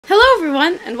Hello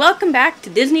everyone, and welcome back to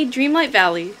Disney Dreamlight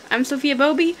Valley. I'm Sophia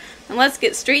Bobby, and let's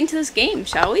get straight into this game,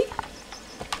 shall we?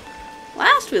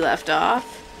 Last we left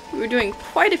off, we were doing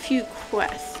quite a few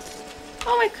quests.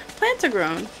 Oh, my plants are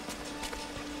grown.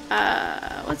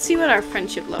 Let's see what our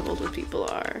friendship levels with people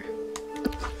are.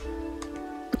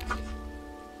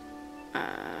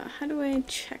 How do I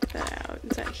check that out?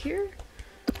 Is that here?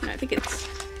 No, I think it's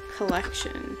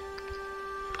collection.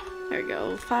 There we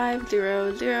go. 5,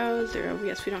 0, 0, 0.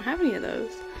 Yes, we don't have any of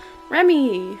those.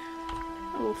 Remy!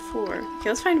 Oh, 4. Okay,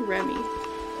 let's find Remy.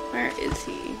 Where is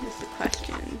he? Is the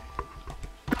question.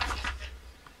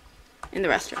 In the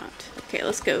restaurant. Okay,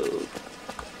 let's go.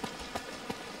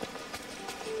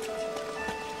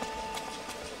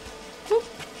 Whoop.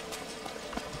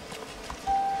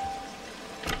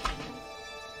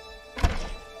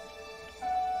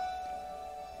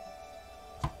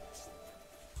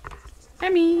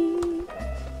 Remy!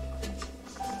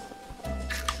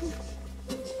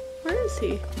 Where is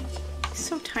he? He's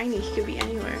so tiny, he could be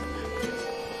anywhere.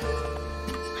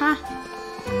 Huh?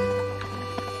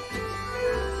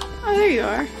 Oh, there you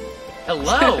are.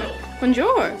 Hello!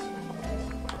 Bonjour!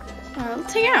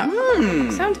 Let's hang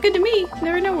out. Sounds good to me.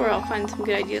 Never know where I'll find some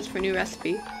good ideas for a new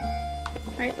recipe.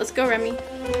 Alright, let's go, Remy.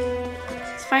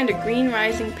 Let's find a green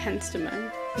rising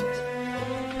penstemon.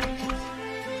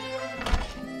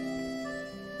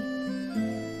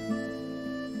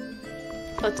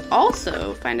 Let's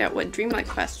also find out what Dreamlight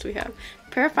quests we have.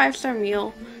 Prepare a 5-star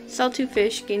meal, sell 2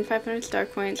 fish, gain 500 star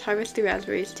coins, harvest 3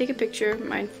 raspberries, take a picture,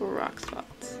 mine 4 rock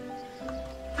spots.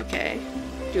 Okay,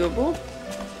 doable.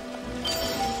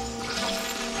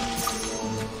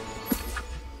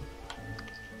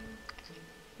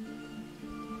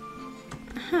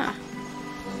 Huh.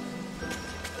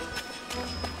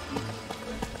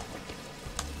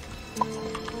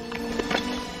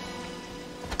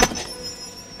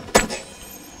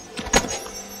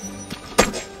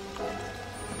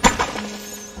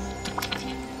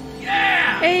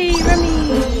 Hey, Remy!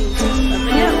 Let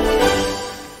me know.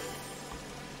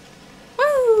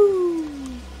 Woo!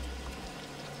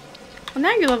 Well,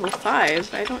 now you're level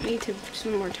 5. I don't need to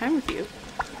spend more time with you.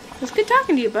 It was good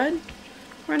talking to you, bud.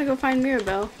 We're gonna go find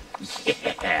Mirabelle.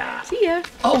 Yeah! See ya!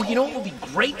 Oh, you know what will be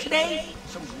great today?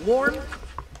 Some warm...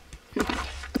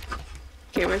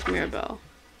 Okay, where's Mirabelle?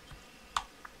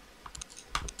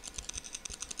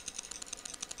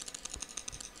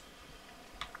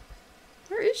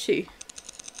 Where is she?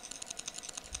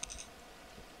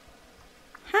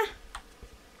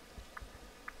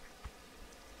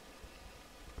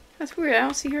 That's weird, I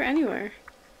don't see her anywhere.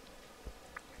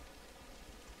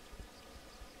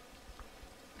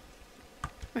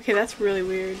 Okay, that's really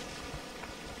weird.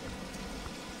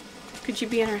 Could she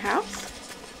be in her house?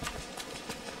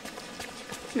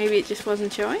 Maybe it just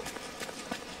wasn't showing?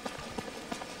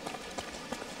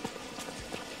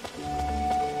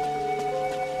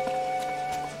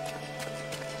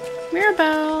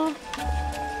 Mirabelle!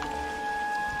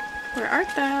 Where art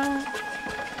thou?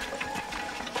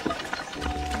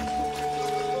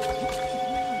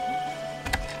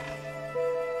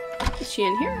 Is she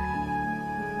in here?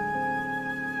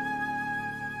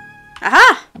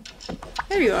 Aha!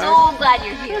 There you are. So glad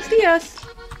you're here. Oh, see us.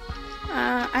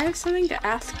 I have something to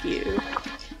ask you.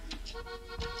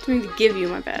 Something to give you,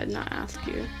 my bad, not ask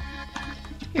you.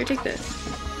 Here, take this.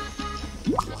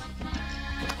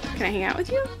 Can I hang out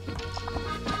with you?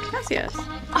 Gracias.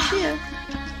 See ya.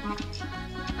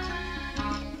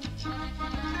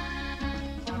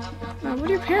 What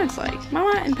are your parents like?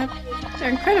 Mama and Papa? They're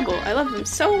incredible. I love them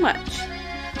so much.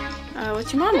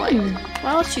 What's your mom like?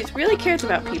 Well, she really cares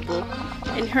about people,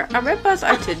 and her arepas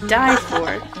are to die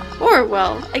for. Or,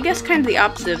 well, I guess kind of the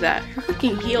opposite of that. Her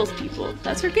cooking heals people.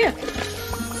 That's her gift.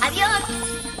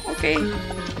 Adios. Okay.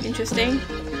 Interesting.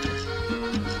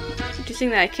 Interesting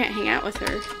that I can't hang out with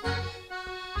her.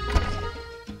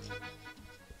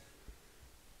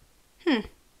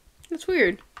 That's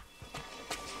weird.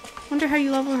 Wonder how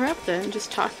you level her up then.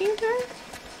 Just talking to her?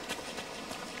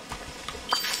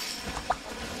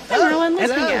 Hi, Merlin.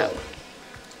 Let's hang out.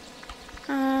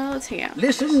 Let's hang out.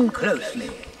 Listen closely.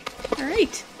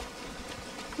 Alright.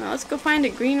 Now let's go find a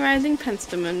green rising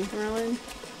penstemon, Merlin.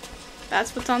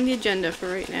 That's what's on the agenda for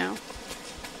right now.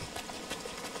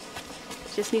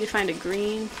 Just need to find a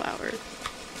green flower.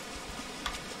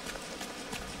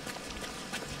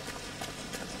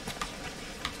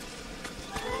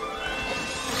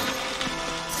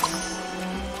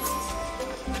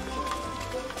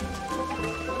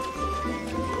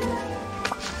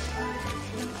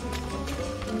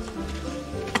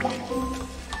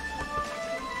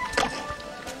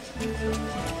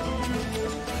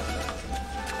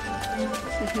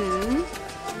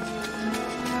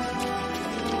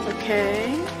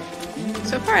 Okay.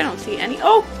 So far I don't see any.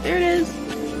 Oh, there it is.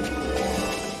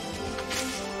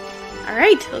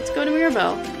 Alright, let's go to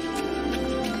Mirabelle.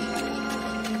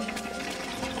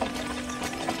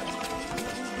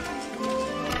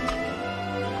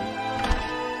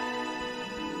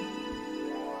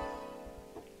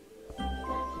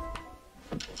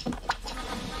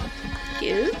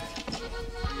 Cute.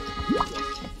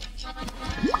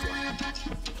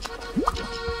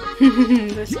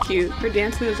 That's cute. Her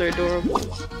dance moves are adorable.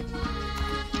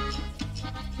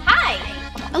 Hi!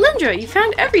 Alindra, you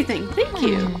found everything. Thank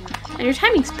you. And your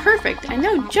timing's perfect. I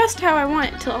know just how I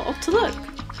want it to look.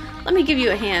 Let me give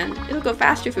you a hand. It'll go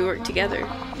faster if we work together.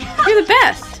 You're the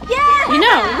best! Yeah! You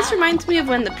know, this reminds me of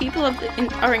when the people of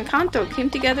our Encanto came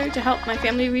together to help my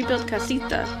family rebuild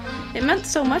Casita. It meant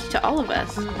so much to all of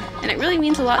us, and it really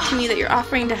means a lot to me that you're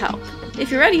offering to help.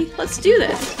 If you're ready, let's do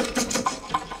this!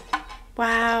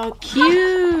 Wow,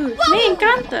 cute! Me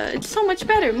encanta! It's so much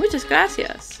better. Muchas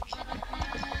gracias.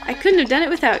 I couldn't have done it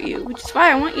without you, which is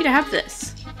why I want you to have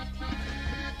this.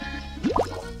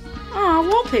 Aw,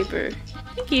 wallpaper.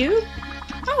 Thank you.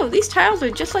 Oh, these tiles are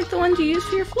just like the ones you use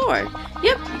for your floor.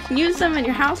 Yep, you can use them in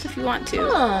your house if you want to.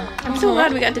 I'm so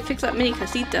glad we got to fix up mini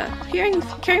casita. Caring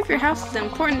for your house is an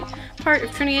important part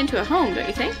of turning it into a home, don't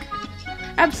you think?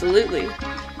 Absolutely.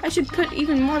 I should put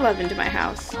even more love into my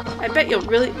house. I bet you'll be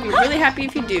really happy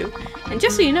if you do. And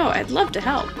just so you know, I'd love to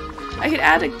help. I could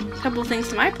add a couple things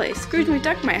to my place. Scrooge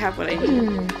McDuck might have what I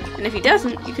need. And if he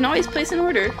doesn't, you can always place an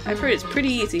order. I've heard it's pretty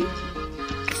easy.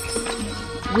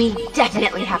 We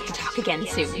definitely have to talk again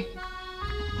soon.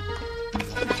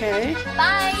 Okay.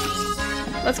 Bye!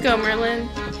 Let's go, Merlin.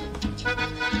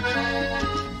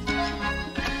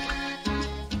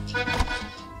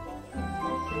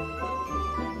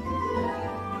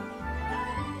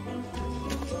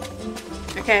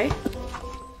 Okay.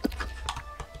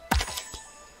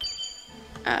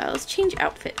 Let's change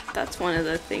outfit. That's one of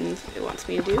the things it wants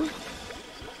me to do.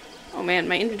 Oh man,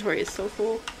 my inventory is so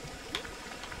full.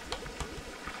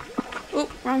 Oh,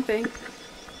 wrong thing.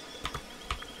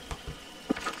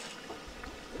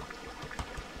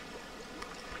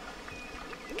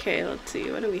 Okay, let's see.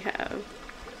 What do we have?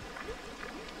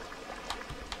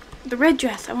 The red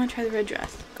dress. I want to try the red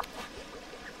dress.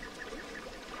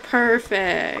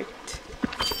 Perfect.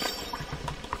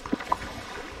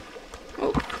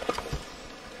 Oh.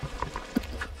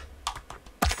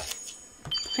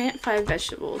 Plant 5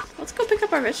 vegetables. Let's go pick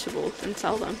up our vegetables and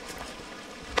sell them.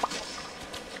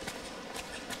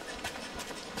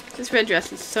 This red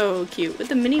dress is so cute. With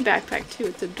the mini backpack too.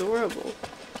 It's adorable.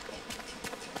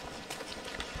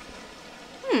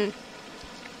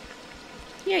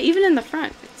 Yeah, even in the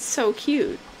front. It's so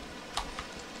cute.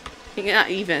 Not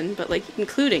even, but like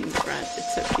including the front.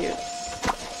 It's so cute.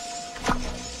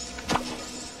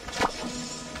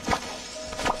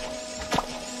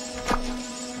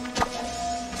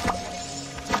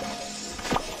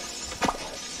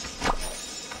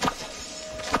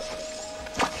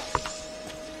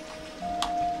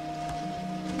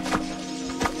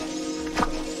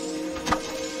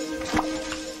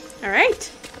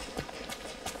 Alright.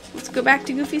 Let's go back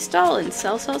to Goofy's stall and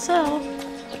sell.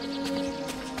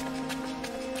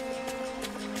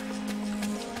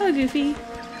 Hello, Goofy.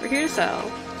 We're here to sell.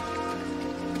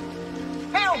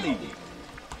 Howdy!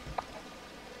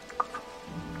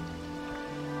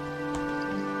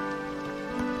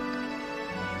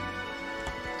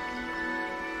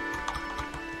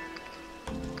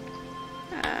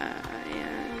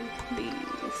 And these.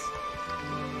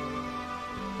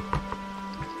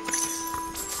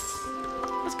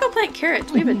 Let's go plant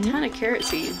carrots. We have a ton of carrot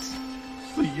seeds.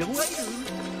 See you later.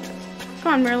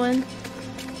 Come on, Merlin.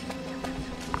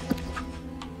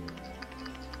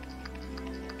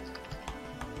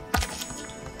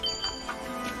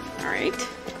 Alright.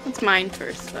 Let's mine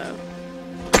first, though.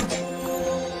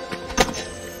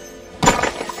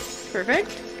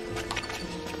 Perfect.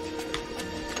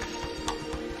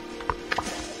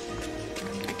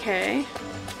 Okay.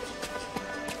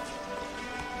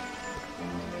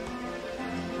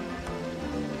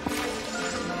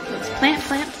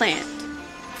 Let's plant.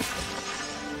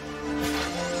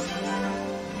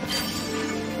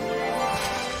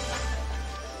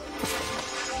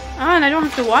 Oh, and I don't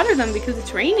have to water them because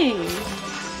it's raining.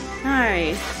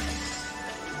 Nice.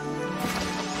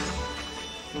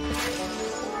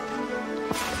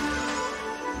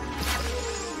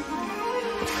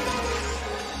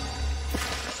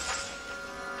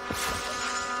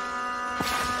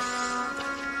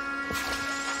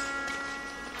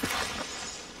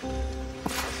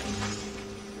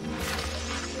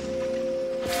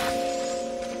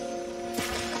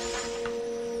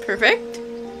 Perfect.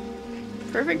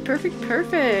 Perfect, perfect,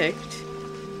 perfect.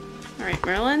 Alright,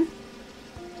 Merlin.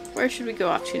 Where should we go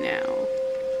off to now?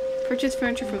 Purchase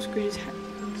furniture from Scrooge's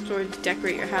store to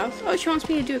decorate your house. Oh, she wants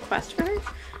me to do a quest for her? I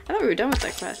thought we were done with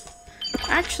that quest.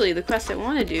 Actually, the quest I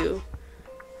want to do...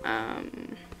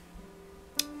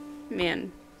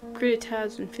 man.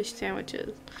 Cruditats and fish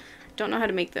sandwiches. Don't know how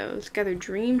to make those. Gather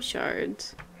dream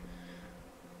shards.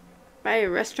 Buy a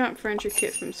restaurant furniture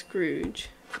kit from Scrooge.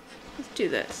 Let's do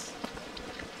this.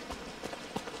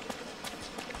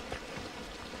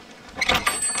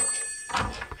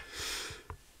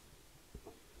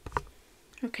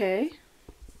 Okay.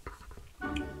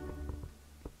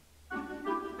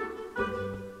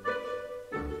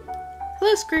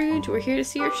 Hello, Scrooge. We're here to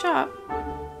see your shop.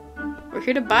 We're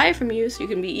here to buy from you so you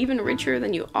can be even richer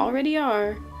than you already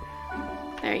are.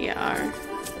 There you are.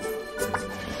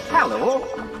 Hello.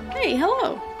 Hey,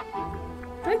 hello.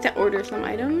 I'd like to order some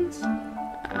items.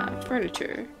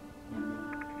 Furniture.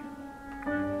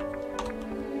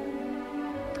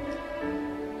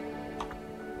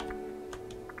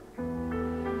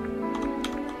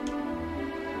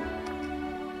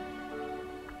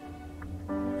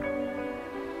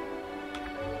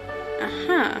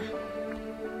 Aha.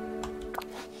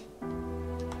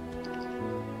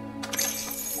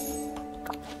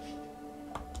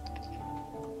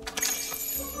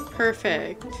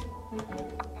 Perfect.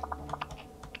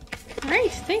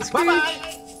 Alright, thanks, Scrooge.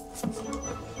 Bye-bye.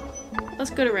 Let's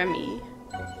go to Remy.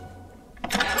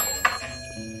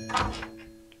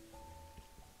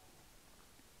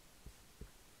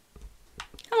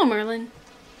 Hello, Merlin.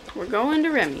 We're going to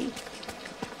Remy.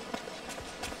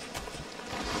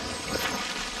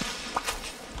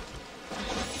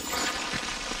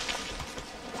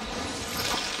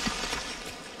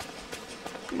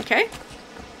 Okay.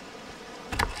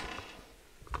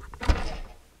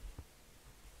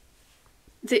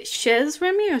 Is it Chez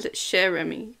Remy or is it Chez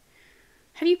Remy?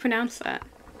 How do you pronounce that?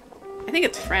 I think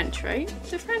it's French, right?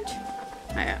 Is it French?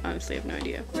 I honestly have no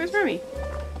idea. Where's Remy?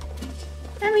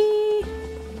 Remy!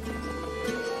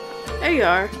 There you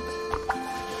are.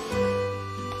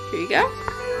 Here you go.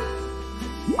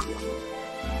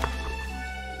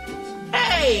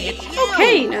 Hey, it's you.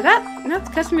 Okay, now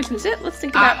the customer can sit. Let's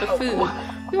think about the food.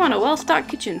 We want a well-stocked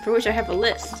kitchen for which I have a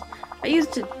list. I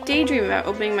used to daydream about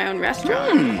opening my own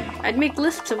restaurant. I'd make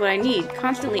lists of what I need,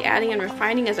 constantly adding and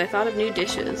refining as I thought of new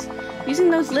dishes. Using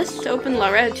those lists to open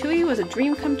La Ratatouille was a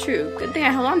dream come true. Good thing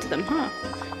I held on to them, huh?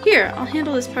 Here, I'll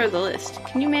handle this part of the list.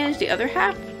 Can you manage the other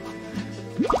half?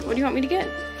 What do you want me to get?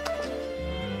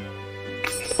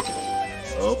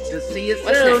 Hope to see you soon.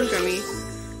 What's next for me?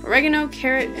 Oregano,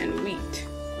 carrot, and wheat.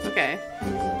 Okay.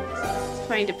 So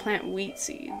I need to plant wheat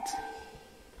seeds.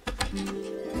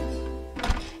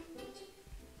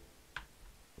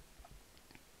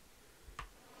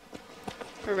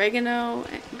 Oregano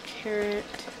and carrot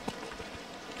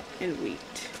and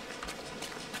wheat.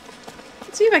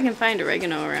 Let's see if I can find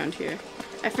oregano around here.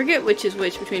 I forget which is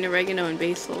which between oregano and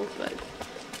basil, but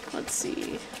let's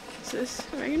see. Is this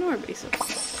oregano or basil?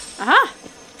 Aha!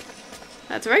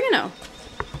 That's oregano.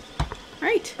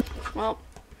 Right. Well,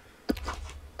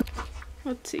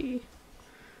 let's see.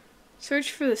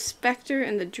 Search for the specter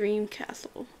in the dream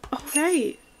castle. Oh,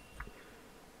 right.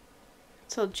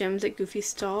 Sell gems at Goofy's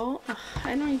stall. Ugh,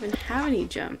 I don't even have any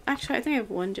gem. Actually, I think I have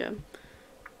one gem.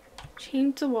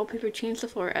 Change the wallpaper, change the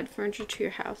floor, add furniture to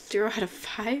your house. 0 out of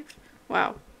 5?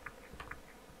 Wow.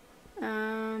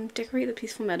 Decorate the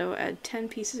peaceful meadow,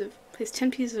 place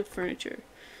 10 pieces of furniture.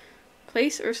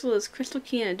 Place Ursula's crystal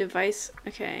key in a device.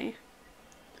 Okay.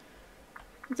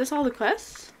 Is this all the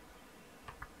quests?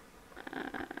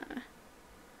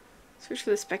 Search for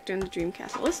the specter in the dream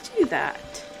castle. Let's do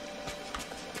that.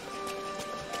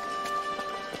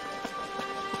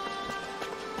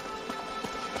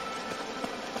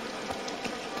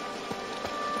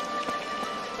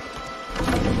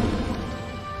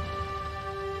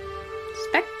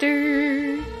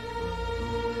 Specter.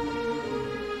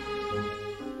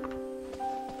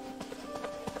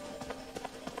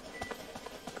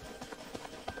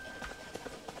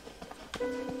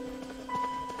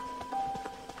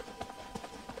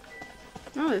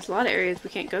 Oh, there's a lot of areas we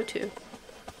can't go to.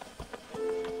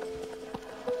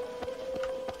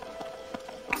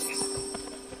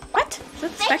 What? Is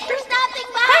that the specter?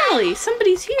 Finally,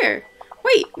 somebody's here.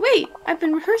 Wait, I've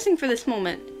been rehearsing for this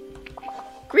moment.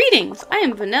 Greetings, I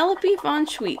am Vanellope von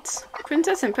Schweetz,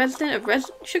 Princess and President of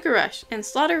Sugar Rush and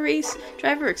Slaughter Race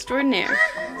Driver Extraordinaire.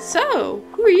 So,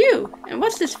 who are you? And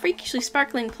what's this freakishly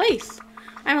sparkling place?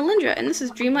 I'm Alindra, and this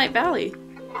is Dreamlight Valley.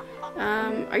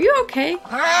 Are you okay? Do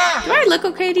I look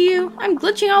okay to you? I'm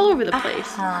glitching all over the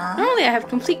place. Normally I have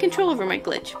complete control over my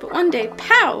glitch, but one day,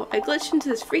 pow! I glitched into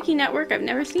this freaky network I've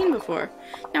never seen before.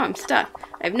 Now I'm stuck.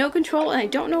 I have no control and I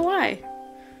don't know why.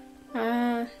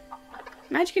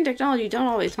 Magic and technology don't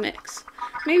always mix.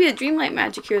 Maybe the Dreamlight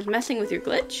magic here is messing with your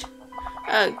glitch?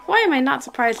 Why am I not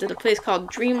surprised that a place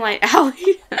called Dreamlight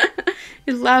Alley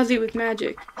is lousy with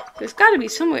magic? There's gotta be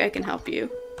some way I can help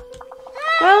you.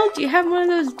 Well, do you have one of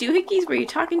those doohickeys where you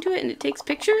talk into it and it takes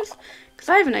pictures? Because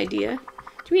I have an idea.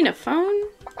 Do you mean a phone?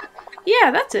 Yeah,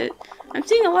 that's it. I'm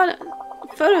seeing a lot of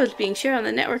photos being shared on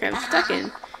the network I'm stuck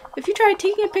in. If you try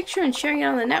taking a picture and sharing it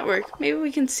on the network, maybe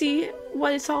we can see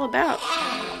what it's all about.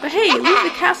 But hey, leave the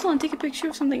castle and take a picture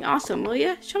of something awesome, will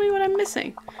ya? Show me what I'm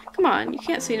missing. Come on, you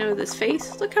can't say no to this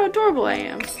face. Look how adorable I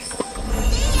am.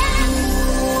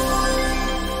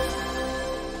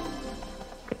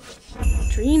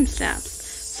 Dream Snaps.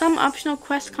 Some optional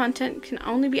quest content can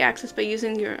only be accessed by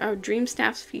using our Dream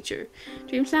Snaps feature.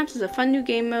 Dream Snaps is a fun new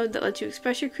game mode that lets you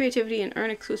express your creativity and earn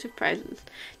exclusive prizes.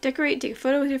 Decorate, take a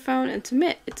photo with your phone, and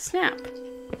submit. It's a snap.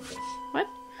 What?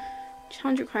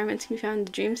 Challenge requirements can be found in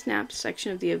the Dream Snaps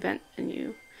section of the event menu.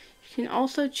 You can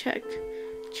also check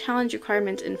challenge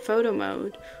requirements in photo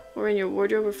mode or in your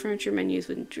wardrobe or furniture menus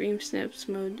when Dream Snaps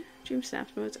mode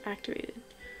is activated.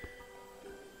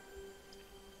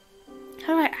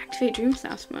 How do I activate Dream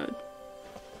Snaps mode?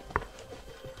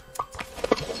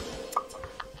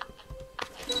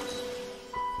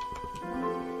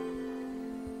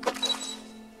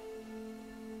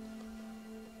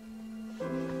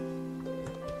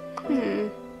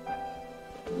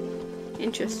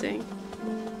 Interesting.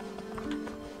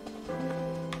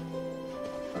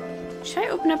 Should I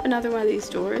open up another one of these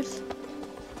doors?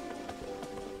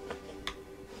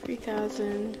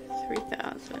 3,000,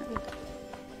 3,000.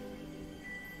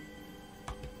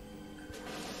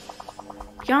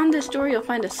 Beyond this door, you'll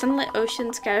find a sunlit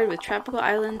ocean scattered with tropical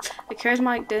islands, a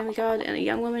charismatic demigod, and a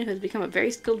young woman who has become a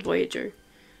very skilled voyager.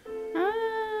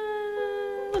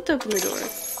 Let's open the door.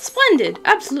 Splendid!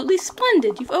 Absolutely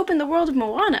splendid! You've opened the world of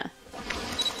Moana!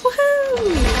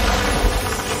 Woohoo!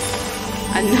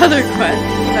 Another quest!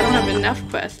 I don't have enough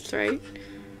quests, right?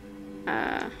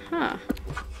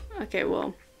 Okay,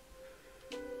 well.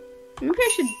 Maybe I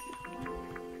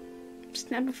should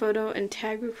snap a photo and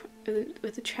tag with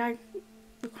the tag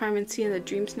requirements seen in the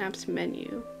Dream Snaps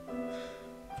menu.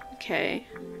 Okay.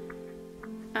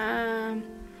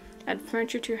 Add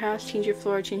furniture to your house, change your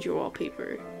floor, change your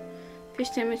wallpaper. Fish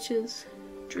sandwiches,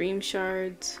 dream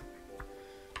shards.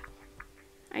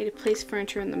 I need to place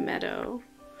furniture in the meadow.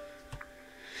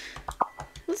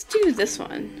 Let's do this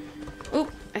one. Oh,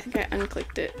 I think I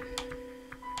unclicked it.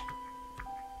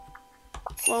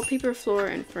 Wallpaper, floor,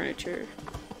 and furniture.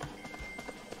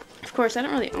 Of course, I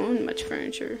don't really own much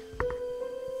furniture.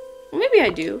 Well, maybe I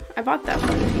do. I bought that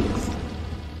one piece.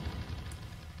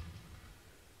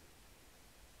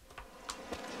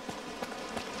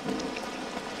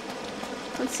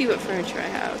 Let's see what furniture I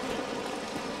have.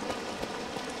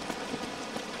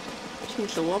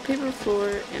 Change the wallpaper,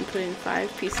 floor, and put in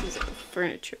 5 pieces of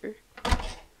furniture.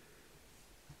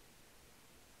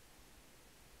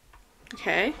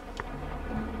 Okay.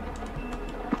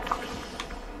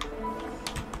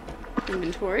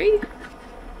 Inventory.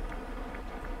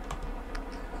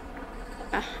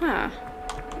 Aha.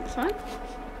 This one?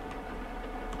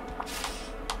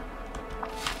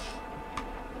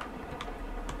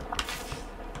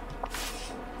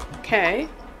 Okay.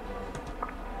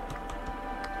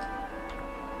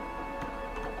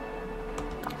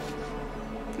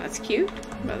 That's cute.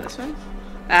 What about this one?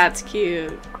 That's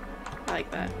cute. I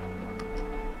like that.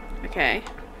 Okay.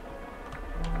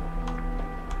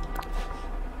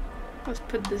 Let's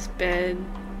put this bed.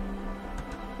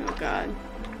 Oh god.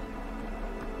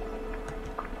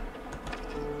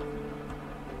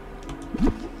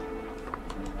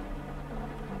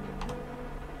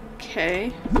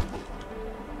 Okay.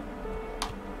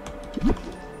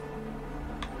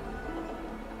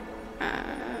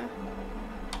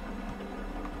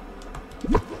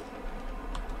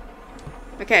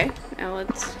 Okay, now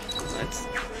let's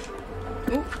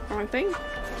oop, wrong thing.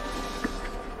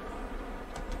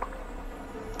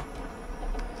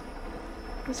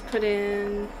 Let's put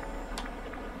in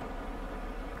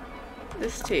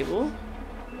this table.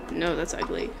 No, that's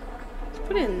ugly. Let's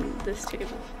put in this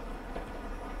table.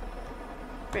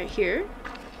 Right here.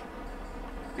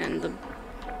 And the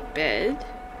bed.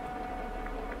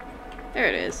 There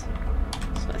it is.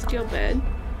 Celestial bed.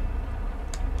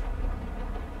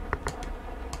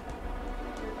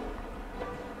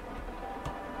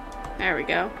 There we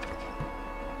go.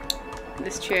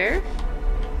 This chair.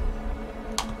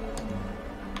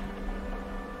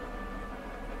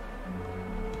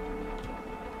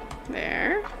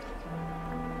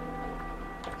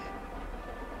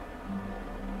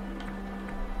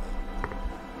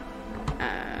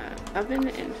 oven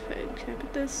and food. Can I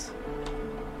put this?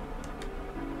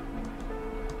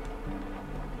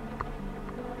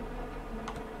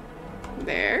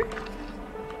 There.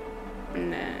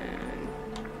 And then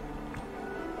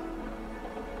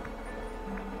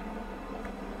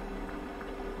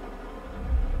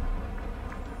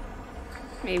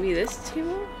maybe this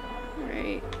table?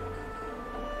 Right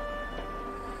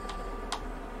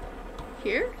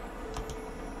here?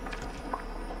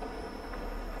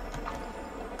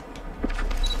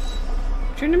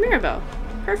 Turn to Mirabelle.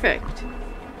 Perfect.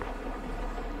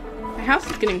 My house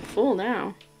is getting full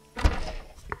now.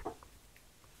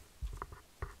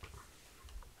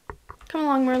 Come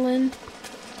along, Merlin.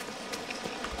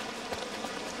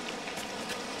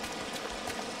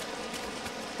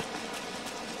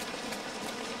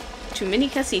 To Mini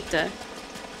Casita.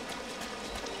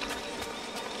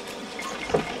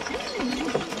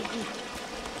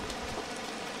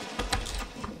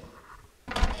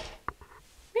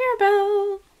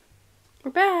 Mirabelle!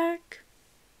 We're back.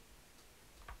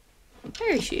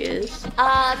 There she is.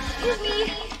 Excuse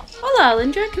me? Hola,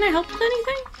 Lindra. Can I help with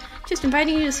anything? Just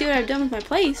inviting you to see what I've done with my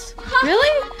place.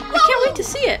 Really? I can't wait to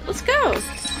see it. Let's go.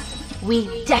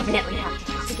 We definitely have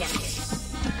to talk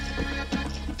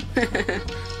again.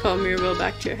 Call Mirabelle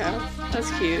back to your house. That's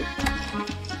cute.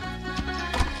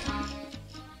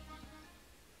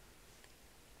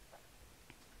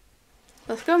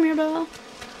 Let's go, Mirabelle.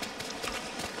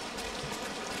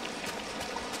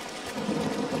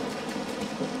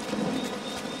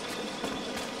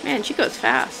 Man, she goes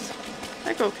fast.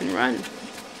 That girl can run.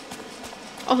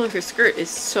 Also, her skirt is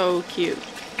so cute.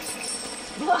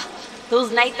 Ugh,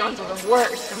 those night thorns are the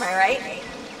worst, am I right?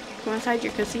 Go inside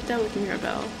your casita with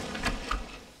Mirabelle.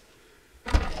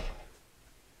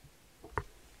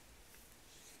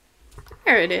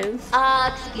 There it is.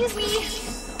 Excuse me?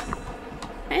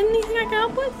 Anything I can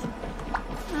help with?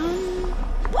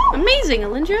 Amazing,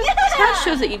 Alindra. This house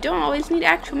shows that you don't always need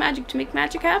actual magic to make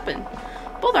magic happen.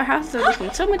 Both our houses are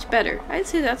looking so much better. I'd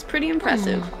say that's pretty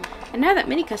impressive. And now that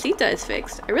Mini Casita is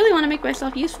fixed, I really want to make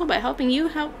myself useful by helping you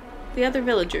help the other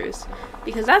villagers.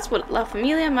 Because that's what La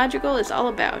Familia Madrigal is all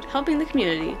about, helping the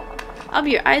community. I'll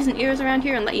be your eyes and ears around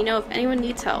here and let you know if anyone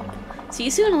needs help. See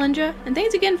you soon, Alindra, and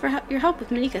thanks again for your help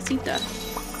with Mini Casita.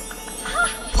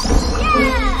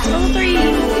 Yeah! Level 3!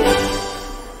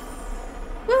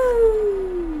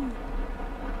 Woo!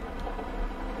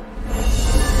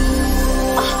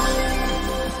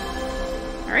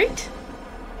 Alright.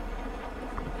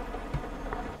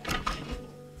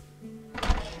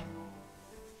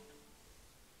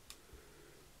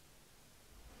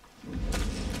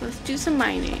 Let's do some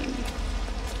mining.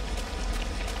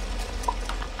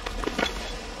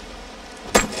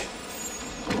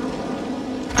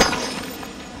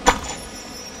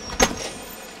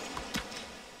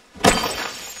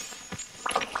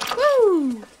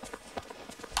 Woo!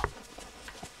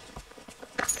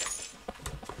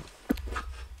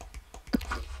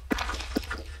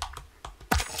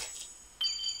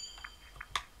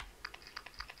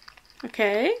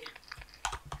 Okay.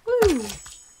 Woo!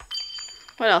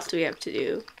 What else do we have to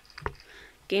do?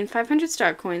 Gain 500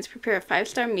 star coins, prepare a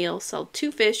 5-star meal, sell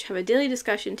 2 fish, have a daily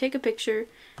discussion, take a picture,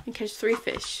 and catch 3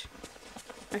 fish.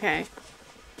 Okay.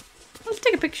 Let's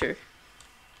take a picture.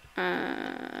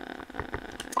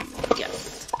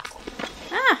 Yes.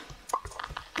 Ah!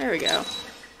 There we go.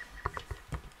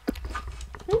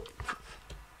 Oop.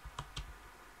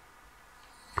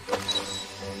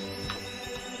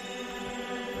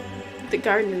 The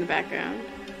garden in the background.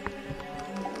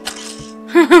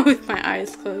 With my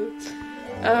eyes closed.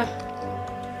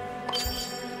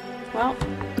 Well.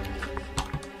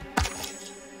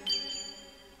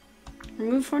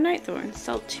 Remove 4 night thorns.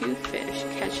 Sell 2 fish.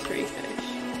 Catch 3 fish.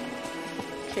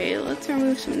 Okay, let's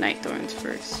remove some night thorns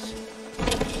first.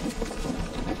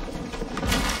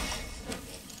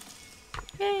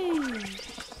 Yay!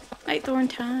 Night thorn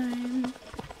time.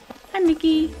 Hi,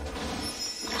 Mickey.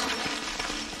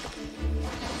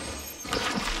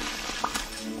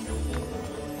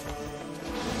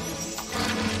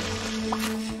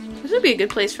 This would be a good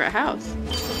place for a house.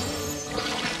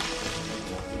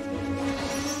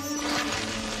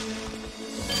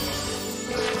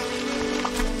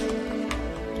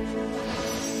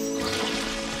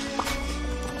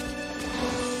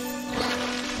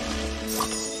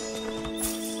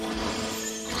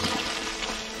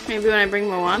 Maybe when I bring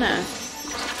Moana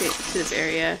to this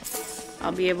area,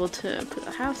 I'll be able to put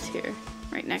a house here,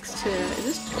 right next to, is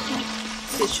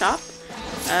this his shop?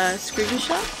 Scrooge's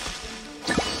shop?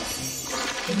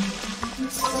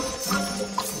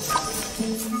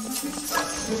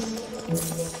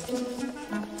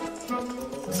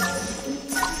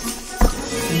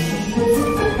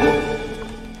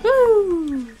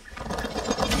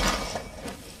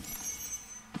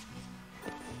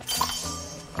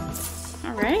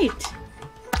 Alright.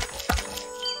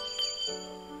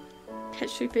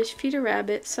 Catch 3 fish, feed a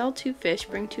rabbit, sell 2 fish,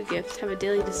 bring 2 gifts, have a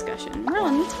daily discussion.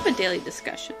 Merlin, let's have a daily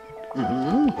discussion.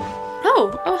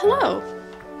 Oh, hello.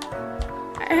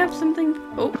 I have something.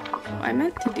 Oh, I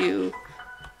meant to do.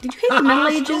 Did you hate the Middle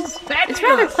Ages? It's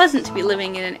rather pleasant to be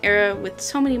living in an era with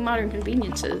so many modern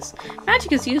conveniences.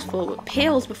 Magic is useful, but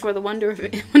pales before the wonder of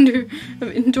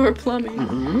indoor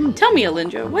plumbing. Tell me,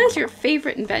 Alindra, what is your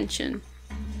favorite invention?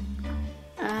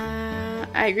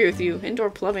 I agree with you. Indoor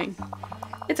plumbing.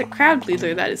 It's a crowd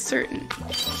pleaser, that is certain.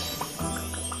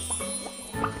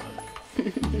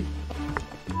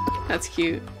 That's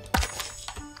cute.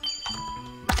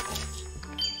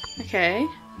 Okay,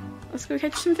 let's go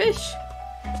catch some fish.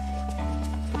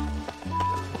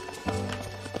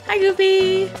 Hi,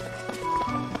 Goofy!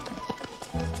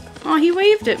 Oh, he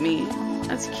waved at me.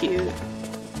 That's cute.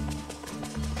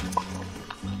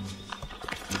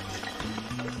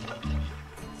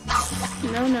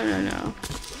 No, no, no, no.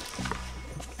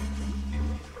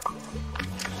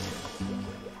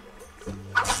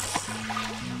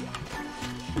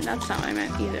 That's not what I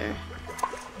meant either.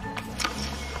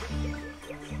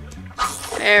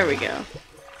 There we go.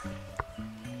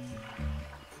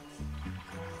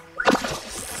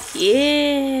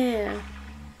 Yeah!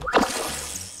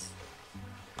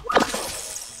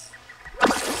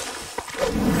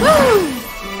 Woo!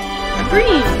 A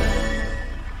green!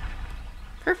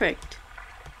 Perfect.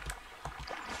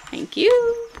 Thank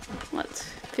you. Let's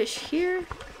fish here.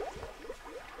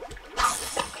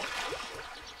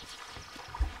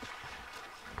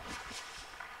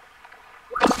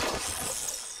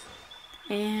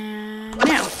 And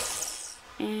now.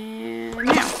 And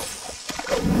now.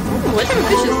 Ooh, what type of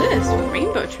fish is this?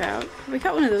 Rainbow trout. Have we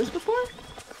caught one of those before?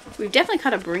 We've definitely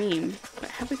caught a bream, but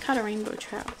have we caught a rainbow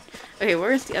trout? Okay,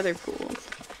 where's the other pools?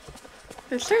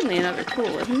 There's certainly another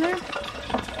pool, isn't there? Is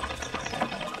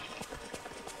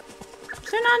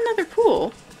there not another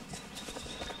pool?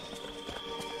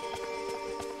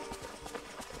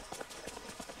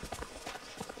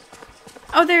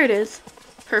 Oh, there it is.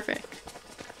 Perfect.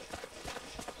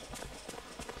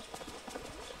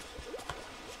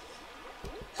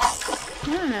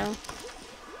 I don't know.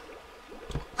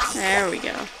 There we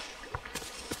go.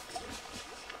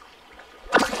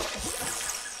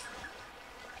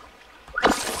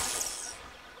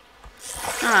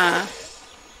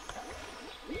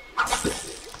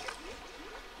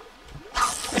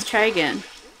 Let's try again.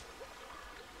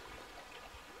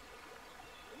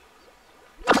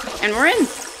 And we're in.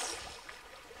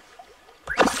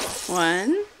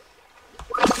 1,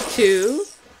 2,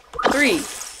 3,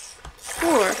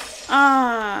 4.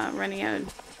 Ah, running out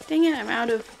of... Dang it, I'm out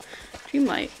of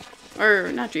Dreamlight.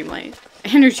 Or, not Dreamlight.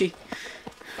 Energy.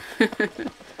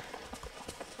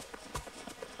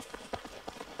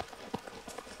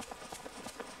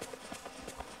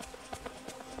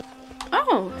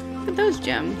 Oh, look at those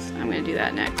gems. I'm gonna do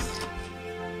that next.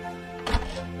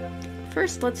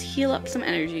 First, let's heal up some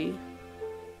energy.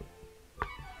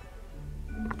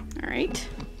 Alright.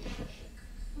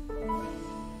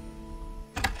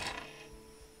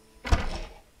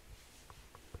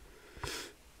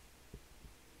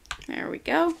 There we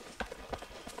go.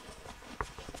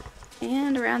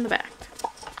 And around the back.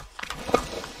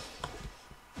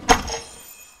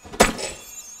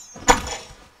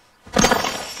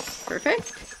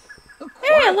 Perfect.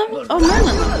 Hey, I leveled. Oh,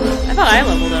 Merlin. I thought I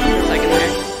leveled up for a second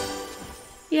there.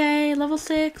 Yay, level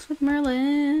 6 with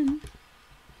Merlin.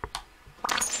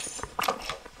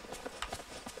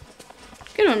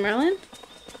 Good one, Merlin.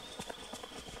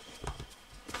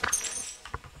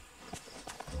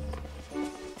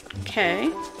 Okay.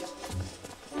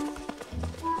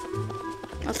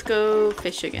 Let's go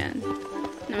fish again.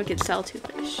 Now we can sell 2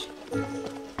 fish.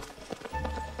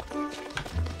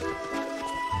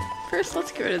 First,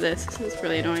 let's get rid of this. This is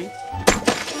really annoying.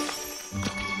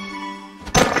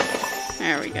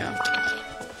 There we go.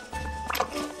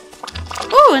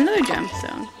 Oh, another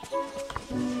gemstone.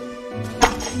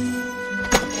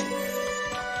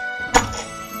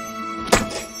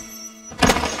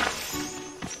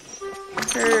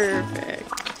 Perfect.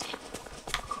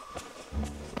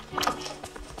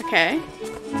 Okay.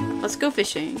 Let's go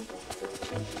fishing.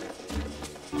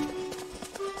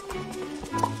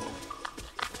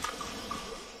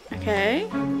 Okay.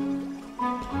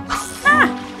 Ah!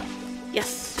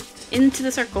 Yes. Into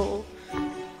the circle.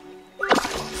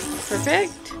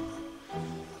 Perfect.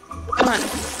 1,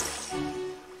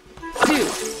 2,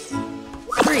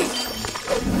 3.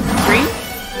 Green?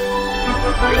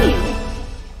 Green.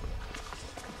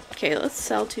 Okay, let's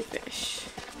sell 2 fish.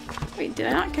 Wait, did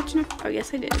I not catch enough? Oh,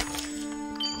 yes, I did.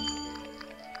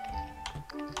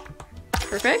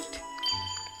 Perfect.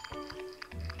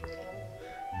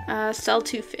 Sell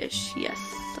 2 fish. Yes,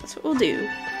 that's what we'll do.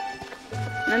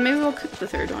 And then maybe we'll cook the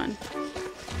 3rd one.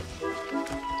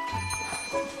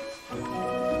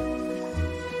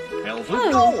 How's it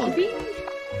Hello, going? Goofy.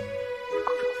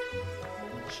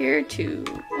 Here to...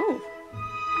 Oh,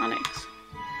 onyx.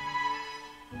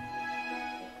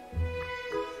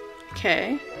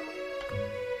 Okay.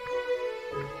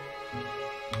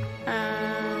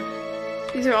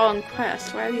 These are all in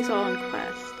quest. Why are these all in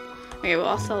quest? Okay, well,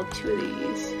 I'll sell 2 of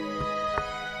these.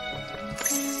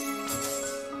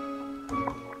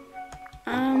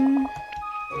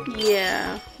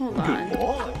 Yeah, hold on.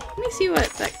 Let me see what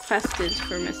that quest is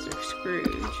for Mr.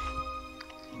 Scrooge.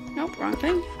 Nope, wrong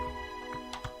thing.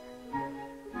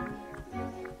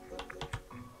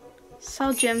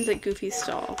 Sell gems at Goofy's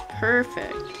stall.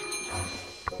 Perfect.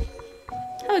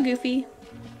 Hello, Goofy.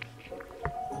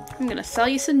 I'm gonna sell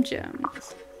you some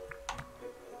gems.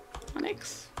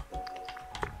 Onyx.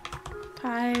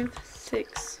 5,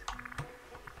 6,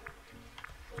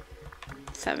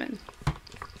 7.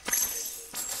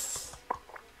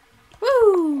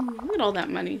 Woo! Look at all that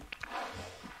money.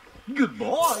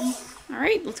 Goodbye.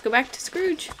 Alright, let's go back to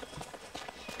Scrooge.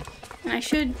 And I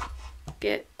should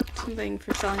get something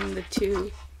for selling the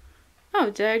 2. Oh,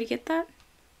 did I already get that?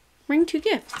 Bring 2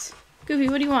 gifts. Goofy,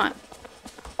 what do you want?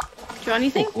 Do you want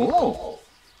anything? Oh.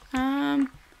 I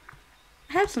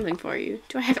have something for you.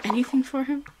 Do I have anything for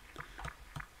him?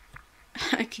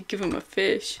 I could give him a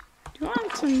fish. Do you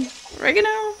want some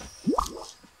oregano?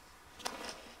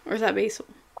 Or is that basil?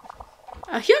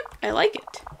 Yuck, I like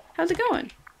it. How's it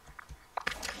going?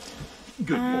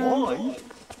 Goodbye.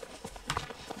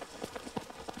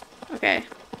 Okay.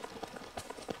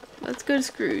 Let's go to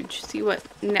Scrooge. See what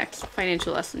next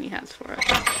financial lesson he has for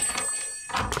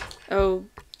us. Oh,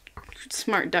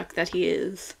 smart duck that he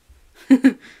is.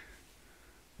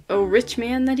 Oh, rich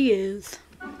man that he is.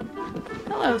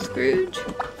 Hello, Scrooge.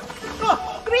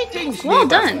 Oh, greetings, Well neighbor.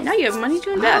 done. Now you have money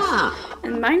to invest. Ah.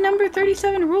 And my number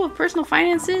 37 rule of personal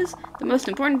finance is the most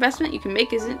important investment you can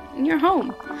make is in your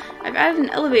home. I've added an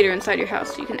elevator inside your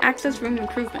house so you can access room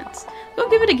improvements. Go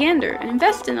give it a gander and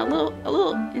invest in a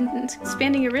little in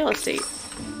expanding your real estate.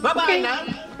 Bye-bye Okay. now.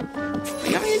 What do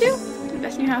you want me to do?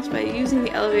 Invest in your house by using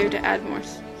the elevator to add more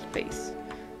space.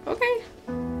 Okay.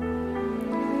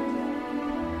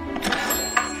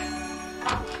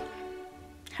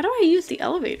 How do I use the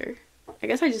elevator? I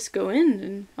guess I just go in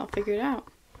and I'll figure it out.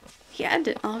 He added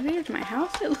an elevator to my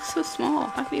house? It looks so small.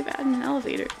 How could he have added an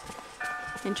elevator?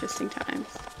 Interesting times.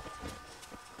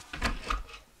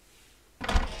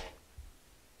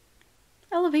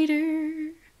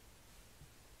 Elevator.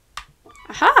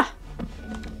 Aha!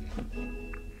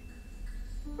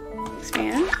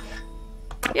 Expand.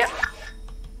 Yep.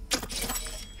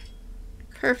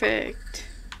 Perfect.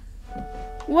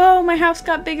 Whoa, my house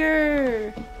got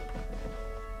bigger!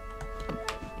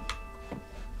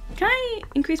 Can I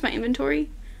increase my inventory?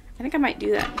 I think I might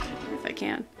do that if I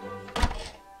can.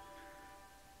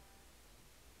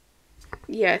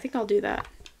 Yeah, I think I'll do that.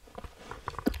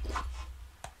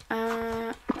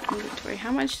 Inventory.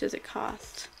 How much does it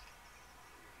cost?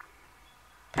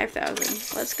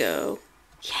 5,000. Let's go.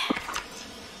 Yeah.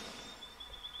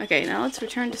 Okay, now let's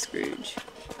return to Scrooge.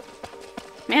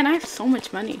 Man, I have so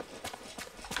much money.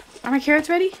 Are my carrots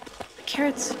ready? The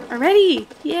carrots are ready!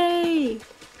 Yay!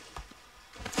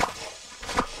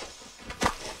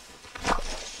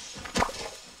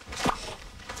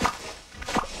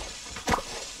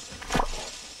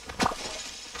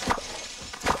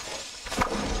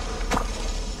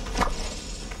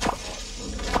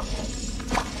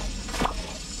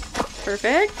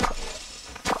 Perfect.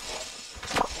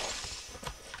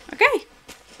 Okay.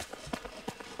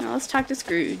 Now let's talk to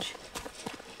Scrooge.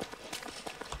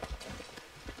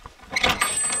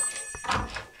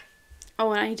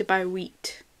 Oh, and I need to buy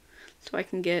wheat so I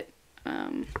can get,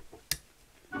 what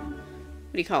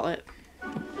do you call it?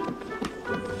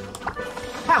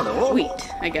 Hello.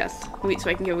 Wheat, I guess. Wheat so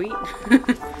I can get wheat.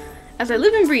 As I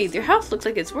live and breathe, your house looks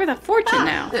like it's worth a fortune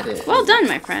now. Well done,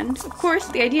 my friend. Of course,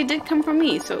 the idea did come from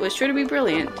me, so it was sure to be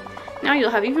brilliant. Now you'll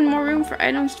have even more room for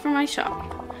items for my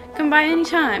shop. Come by any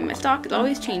time. My stock is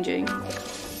always changing.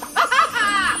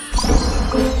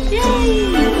 Yay!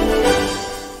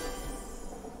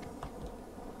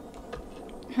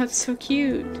 That's so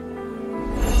cute.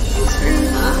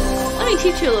 Let me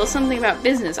teach you a little something about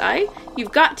business,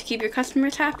 You've got to keep your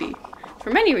customers happy. For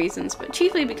many reasons, but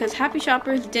chiefly because happy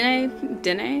shoppers dine?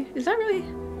 Is that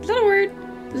a word?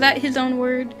 Is that his own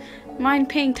word? Mind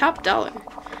paying top dollar.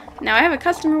 Now I have a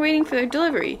customer waiting for their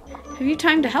delivery. Have you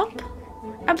time to help?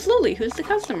 Absolutely, who's the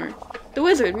customer? The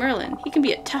wizard, Merlin. He can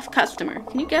be a tough customer.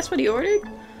 Can you guess what he ordered?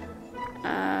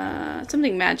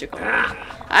 Something magical.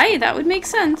 Aye, that would make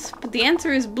sense, but the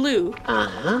answer is blue.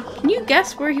 Can you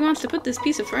guess where he wants to put this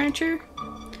piece of furniture?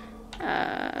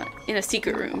 In a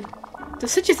secret room.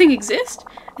 Does such a thing exist?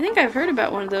 I think I've heard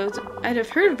about one of those. I'd have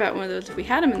heard about one of those if we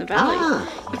had him in the valley.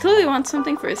 He clearly wants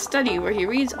something for his study where he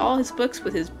reads all his books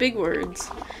with his big words.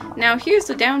 Now here's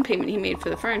the down payment he made for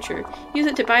the furniture. Use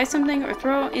it to buy something or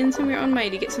throw in some of your own money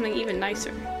to get something even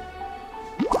nicer.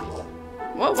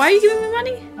 What? Why are you giving me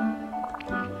money?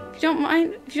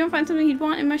 If you don't find something you'd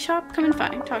want in my shop, come and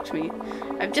talk to me.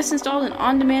 I've just installed an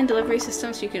on-demand delivery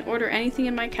system so you can order anything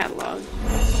in my catalog.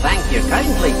 Thank you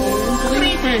kindly.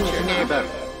 Greetings, neighbor.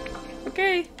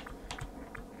 Okay.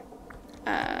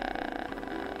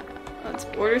 Let's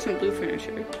order some blue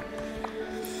furniture.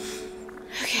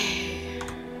 Okay.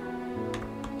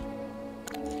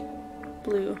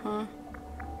 Blue, huh?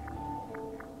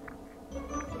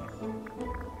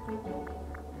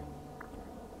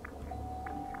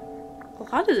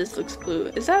 A lot of this looks blue.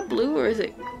 Is that blue or is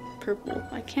it purple?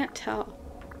 I can't tell.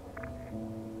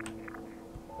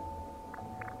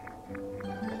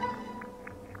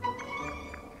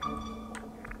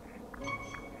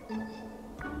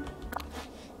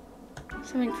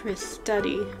 Something for his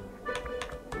study.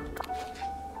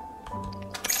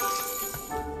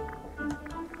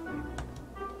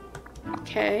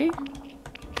 Okay.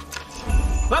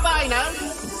 Bye-bye now.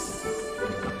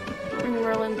 Bring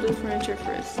Merlin blue furniture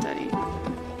for his study.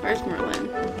 Where's Merlin?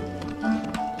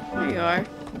 There you are.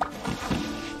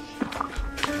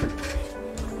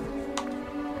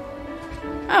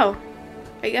 Oh.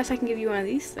 I guess I can give you one of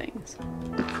these things.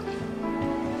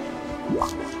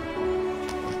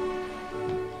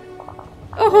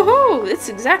 Oh ho ho! It's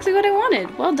exactly what I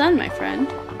wanted! Well done, my friend.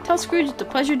 Tell Scrooge it's a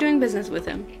pleasure doing business with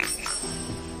him.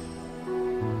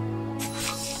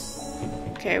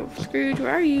 Okay, Scrooge,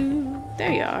 where are you?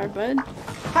 There you are, bud.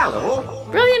 Hello.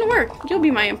 Brilliant work! You'll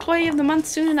be my employee of the month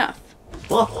soon enough.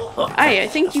 Aye, I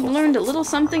think you've learned a little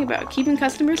something about keeping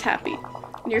customers happy.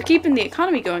 And you're keeping the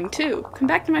economy going, too. Come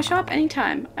back to my shop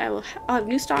anytime. I'll have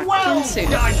new stock in soon.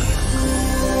 Done.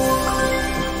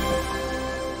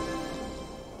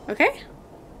 Okay?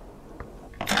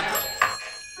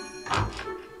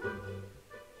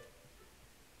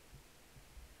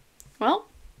 Well,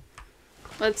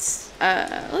 let's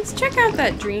check out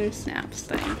that Dream Snaps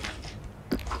thing.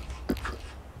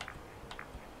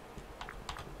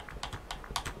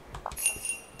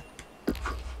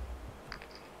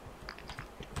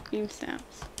 Dream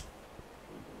Snaps.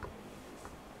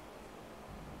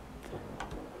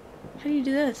 How do you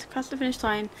do this? Cross the finish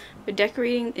line by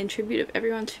decorating in tribute of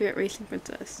everyone's favorite racing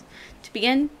princess. To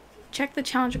begin, check the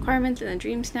challenge requirements in the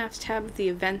Dream Snaps tab of the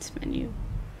events menu.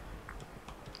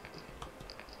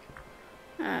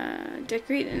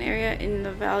 Decorate an area in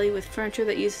the valley with furniture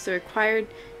that uses the required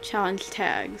challenge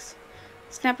tags.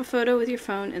 Snap a photo with your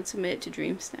phone and submit it to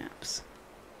Dream Snaps.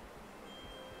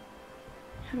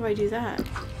 How do I do that?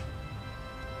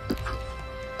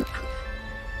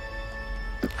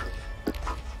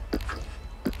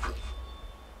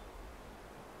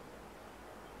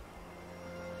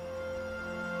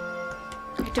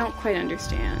 I don't quite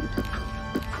understand.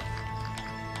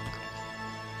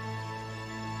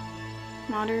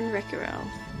 Modern Wreck-It Ralph.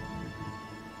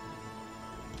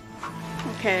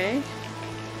 Okay.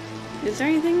 Is there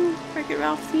anything Wreck-It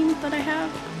Ralph themed that I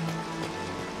have?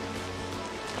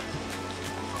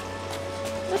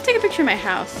 Let's take a picture of my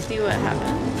house, see what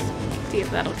happens. See if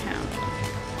that'll count.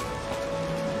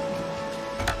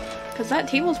 Because that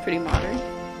table's pretty modern.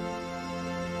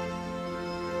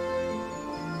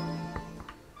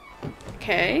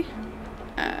 Okay.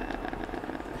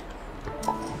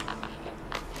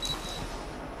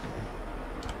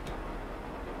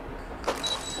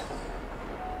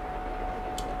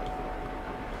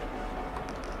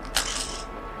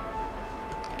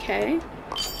 Okay.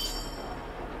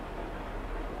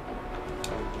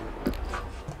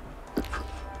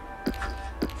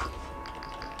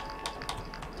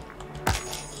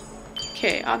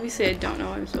 Okay, obviously I don't know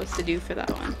what I'm supposed to do for that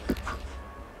one.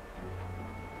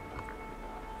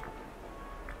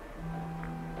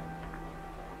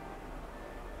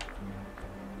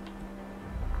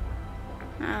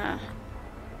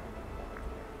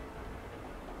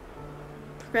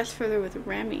 Progress further with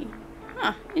Remy.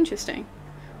 Huh, interesting.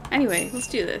 Anyway, let's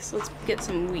do this. Let's get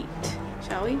some wheat,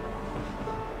 shall we?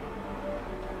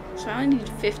 So I only need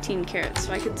 15 carrots,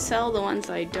 so I could sell the ones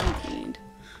I don't need.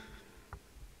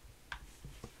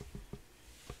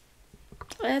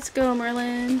 Let's go,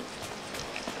 Merlin.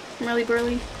 Merly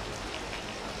Burly.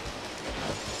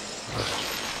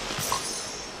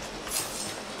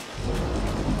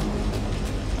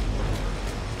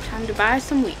 Time to buy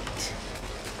some wheat.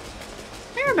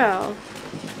 Mirabelle.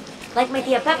 Like my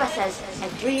tia Peppa says, a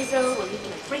drizzle will make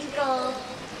you sprinkle.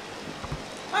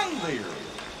 Hi there.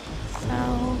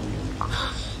 So...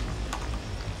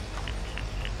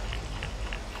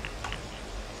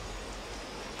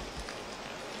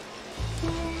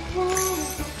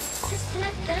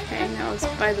 Okay, now let's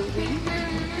buy the wheat.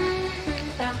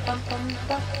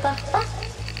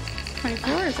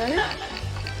 24, is that it?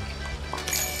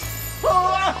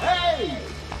 Oh, hey!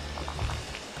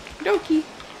 Dokie.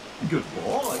 Good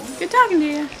boy. Good talking to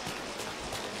you.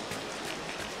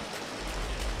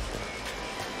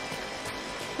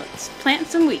 Let's plant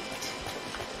some wheat.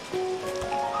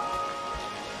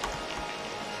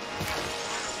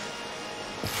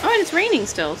 Oh, and it's raining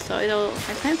still, so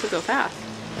my plants will go fast.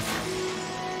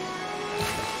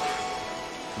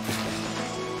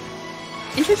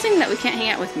 Interesting that we can't hang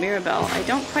out with Mirabelle. I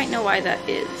don't quite know why that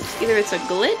is. Either it's a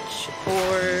glitch,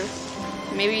 or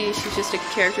maybe she's just a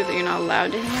character that you're not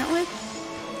allowed to hang out with.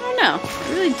 I don't know. I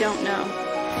really don't know.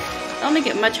 That'll make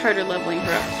it much harder leveling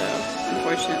her up, though,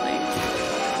 unfortunately.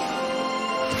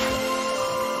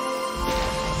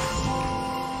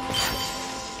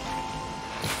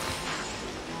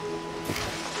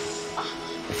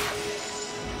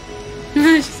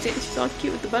 She's all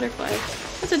cute with the butterfly.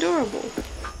 That's adorable.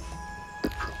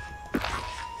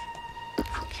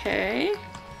 Okay.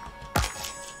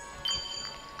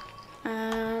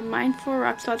 Mine 4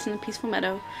 rock spots in the peaceful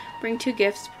meadow. Bring 2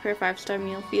 gifts. Prepare a 5-star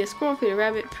meal. Feed a squirrel. Feed a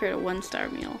rabbit. Prepare a 1-star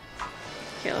meal.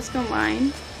 Okay, let's go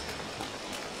mine.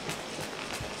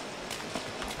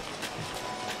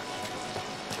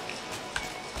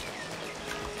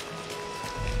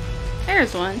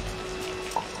 There's one.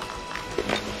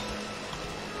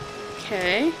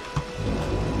 Okay.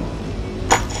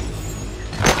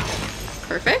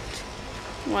 Perfect.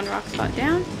 1 rock spot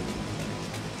down.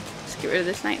 Let's get rid of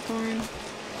this night thorn.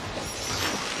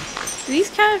 Do these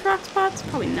count as rock spots?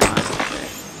 Probably not, but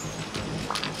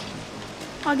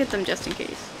I'll get them just in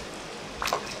case.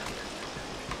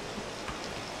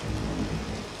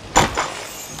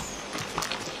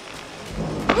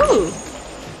 Ooh!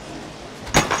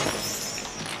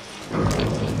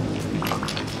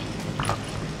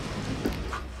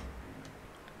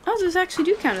 Oh, those actually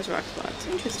do count as rock spots.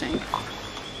 Interesting.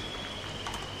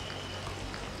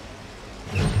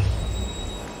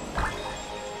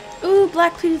 Ooh,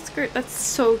 black pleated skirt. That's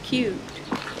so cute.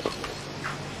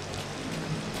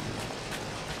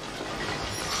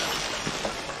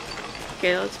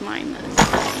 Okay, let's mine this.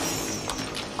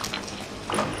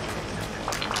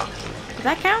 Does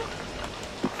that count?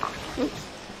 Oops.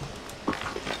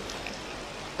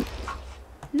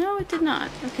 No, it did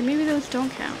not. Okay, maybe those don't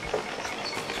count.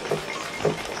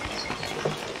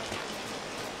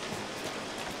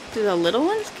 Do the little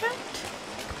ones count?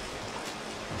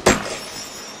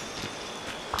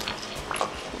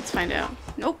 Let's find out.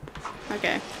 Nope.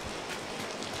 Okay.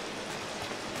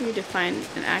 We need to find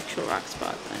an actual rock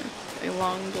spot then.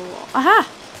 Along the wall. Aha!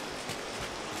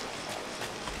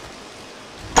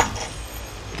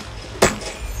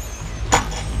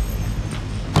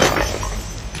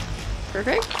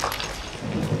 Perfect.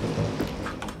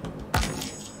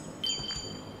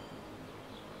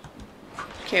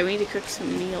 Okay, we need to cook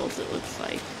some meals, it looks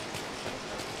like.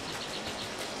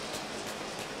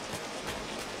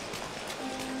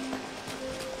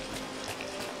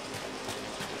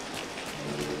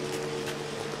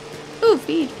 Ooh,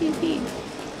 feed, feed, feed.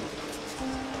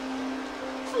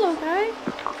 Hello, guy.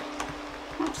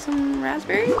 Want some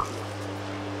raspberries?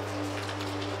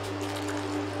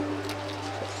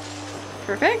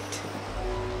 Perfect.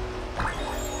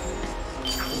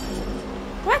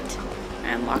 What?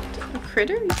 I unlocked a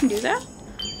critter? You can do that?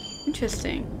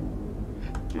 Interesting.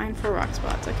 Mine 4 rock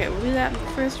spots. Okay, we'll do that.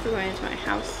 First, we're going into my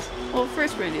house. Well,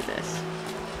 first we're going to do this.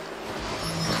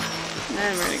 And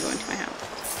then we're going to go into my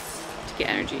house to get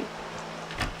energy.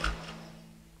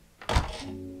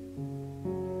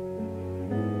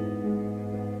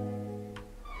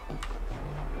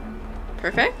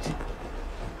 Perfect.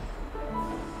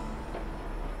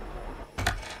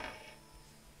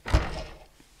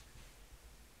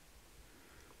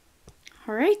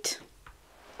 All right.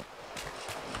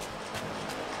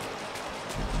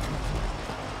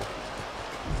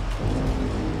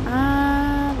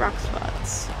 Rock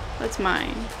spots. That's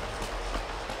mine.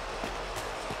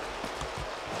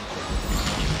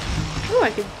 Ooh,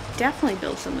 I could definitely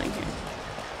build something here.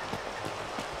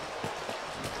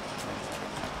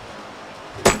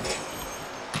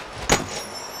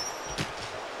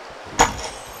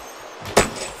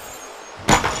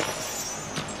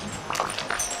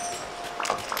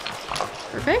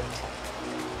 Perfect.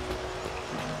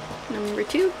 Number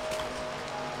 2.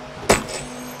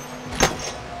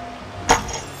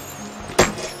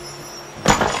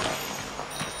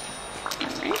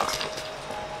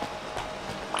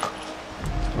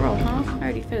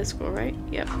 a scroll, right?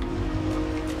 Yep.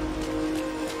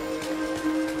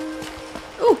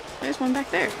 Ooh, there's one back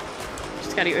there.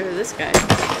 Just gotta get rid of this guy.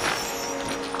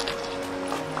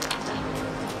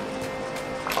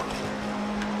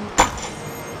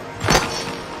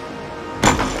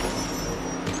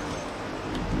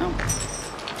 Oh.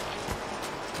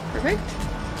 Perfect.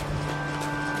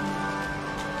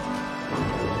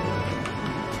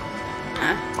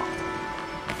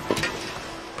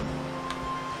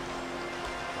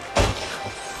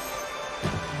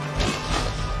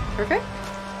 Perfect.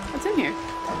 What's in here?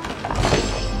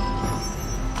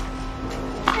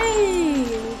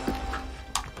 Hey!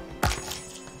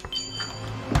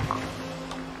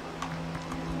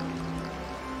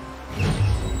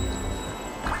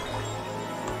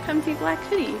 Comfy black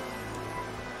hoodie.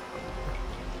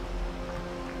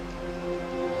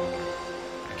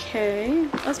 Okay,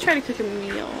 let's try to cook a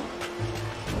meal.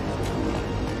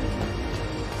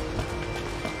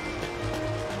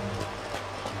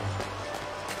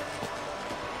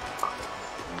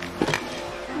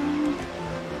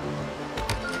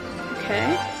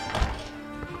 Okay.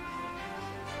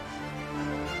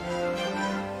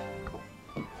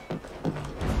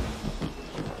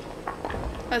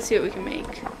 Let's see what we can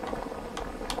make.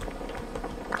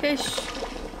 Fish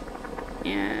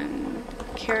and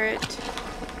carrot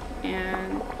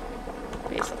and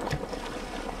basil.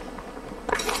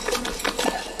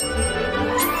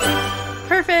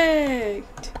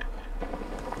 Perfect!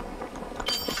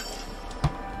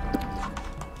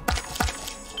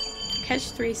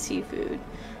 Catch 3 seafood.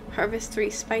 Harvest 3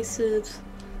 spices.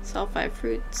 Sell 5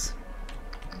 fruits.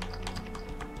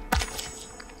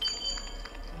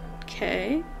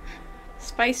 Okay.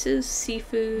 Spices,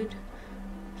 seafood,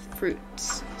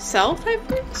 fruits. Sell 5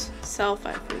 fruits? Sell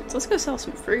 5 fruits. Let's go sell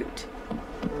some fruit.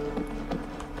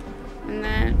 And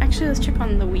then, actually, let's check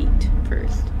on the wheat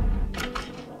first.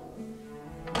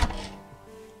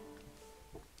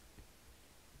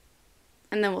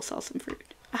 And then we'll sell some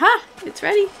fruit. Aha! It's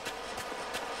ready!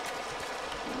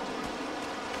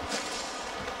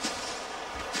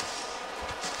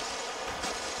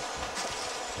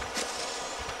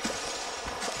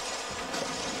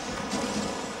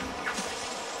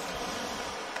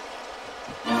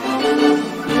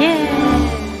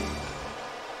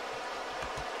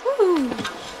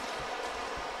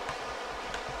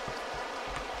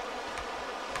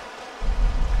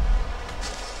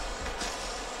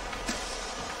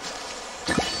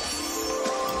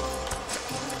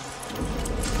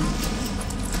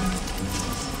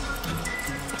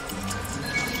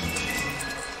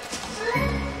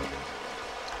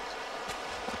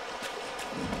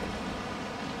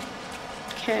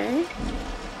 Okay.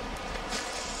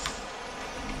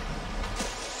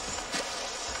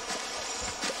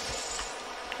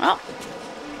 Well,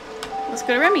 let's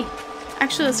go to Remy.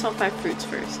 Actually, let's sell 5 fruits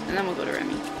first, and then we'll go to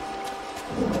Remy.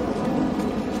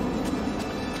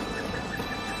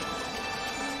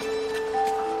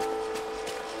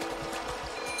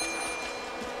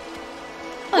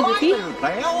 Hello, Goofy.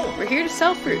 We're here to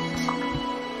sell fruits.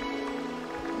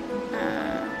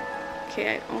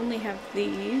 Okay, I only have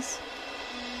these.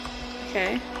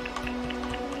 Okay.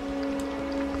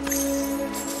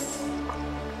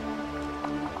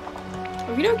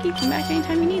 Okie dokie, come back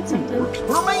anytime you need something.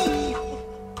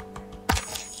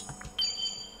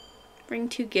 Bring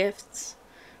 2 gifts.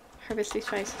 Harvest 3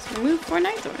 spices. Remove 4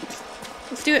 night thorns.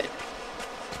 Let's do it.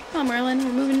 Oh, Merlin,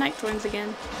 we're moving night thorns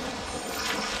again.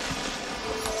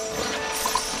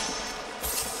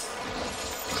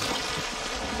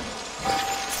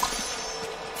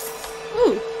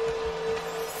 Ooh.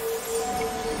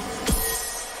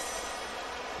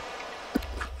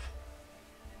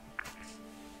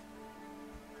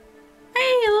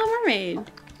 Hey, Little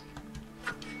Mermaid.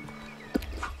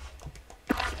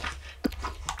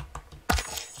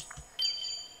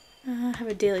 Have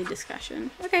a daily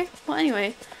discussion. Okay, well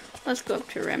anyway, let's go up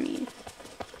to Remy.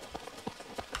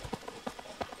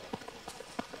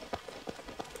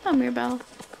 Oh, Mirabelle.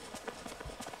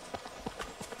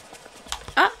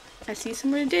 Ah, I see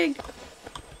somewhere to dig.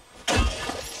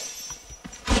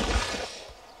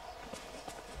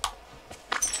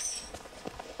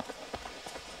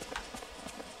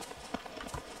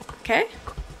 Okay.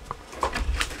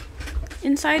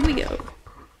 Inside we go.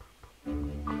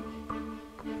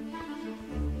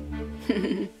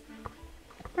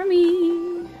 Remy,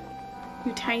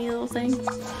 you tiny little thing.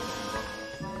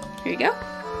 Here you go.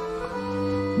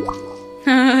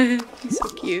 He's so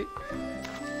cute.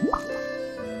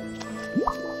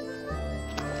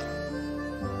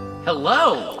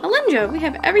 Hello! Alindra, we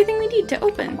have everything we need to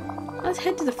open. Let's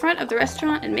head to the front of the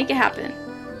restaurant and make it happen.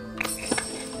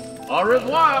 Au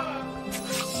revoir!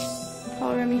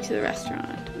 Follow Remy to the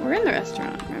restaurant. We're in the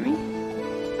restaurant, Remy.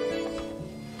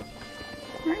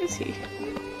 Where is he?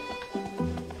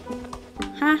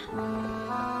 Huh?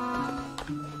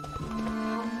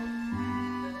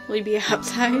 Will he be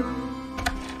outside?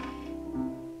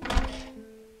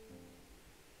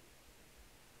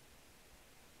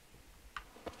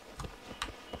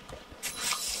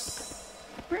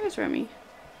 Where is Remy?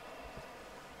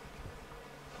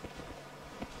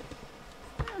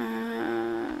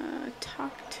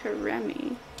 Talk to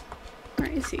Remy. Where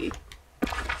is he?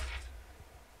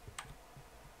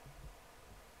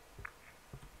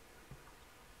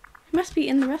 He must be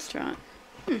in the restaurant.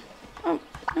 Oh,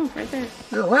 right there.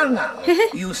 Well now,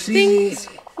 you see... Things.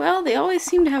 Well, they always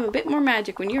seem to have a bit more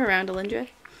magic when you're around, Alindra.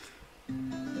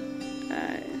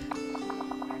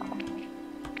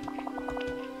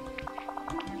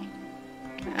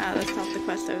 That's not the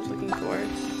quest I was looking for.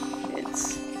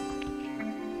 It's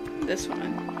this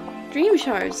one. Dream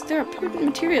shards. They're a potent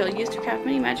material used to craft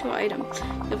many magical items.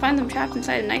 You'll find them trapped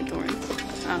inside night thorns.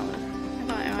 Oh, I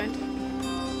thought I would.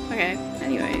 Okay,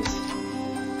 anyways.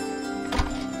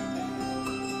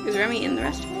 Is Remy in the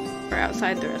restaurant? Or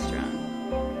outside the restaurant?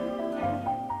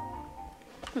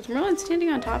 Was Merlin standing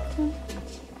on top of him?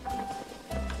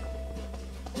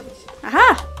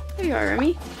 Aha! There you are,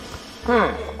 Remy.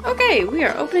 Okay, we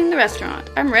are opening the restaurant.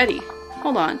 I'm ready.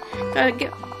 Hold on. Gotta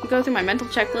go through my mental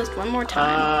checklist one more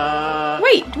time.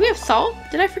 Wait, do we have salt?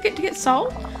 Did I forget to get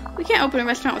salt? We can't open a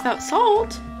restaurant without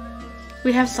salt.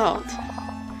 We have salt.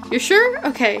 You're sure?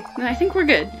 Okay, then I think we're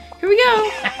good. Here we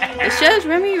go. The Chez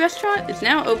Remy restaurant is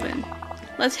now open.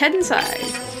 Let's head inside.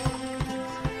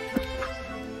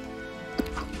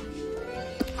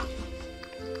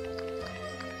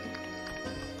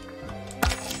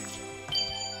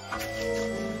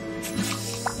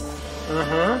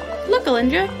 Look,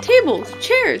 Alindra. Tables,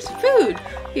 chairs, food.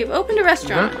 We have opened a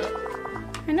restaurant.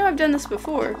 I know I've done this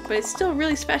before, but it's still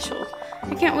really special.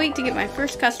 I can't wait to get my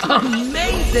first customer.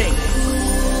 Amazing!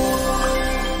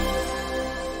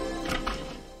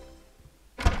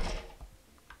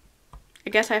 I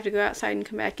guess I have to go outside and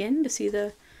come back in to see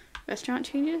the restaurant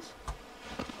changes.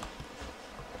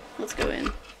 Let's go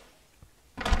in.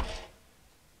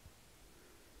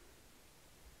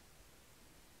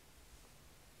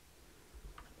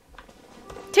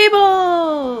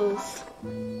 Tables!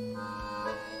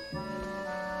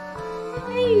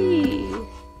 Hey!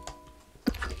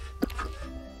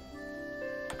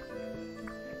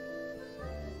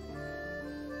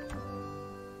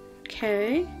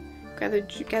 Okay.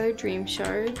 Gather dream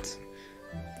shards.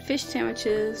 Fish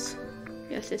sandwiches.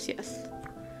 Yes.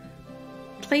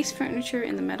 Place furniture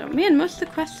in the meadow. Man, most of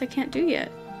the quests I can't do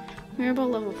yet. Mirabelle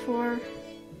level 4.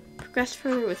 Progress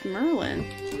further with Merlin.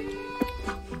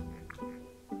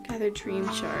 Gather dream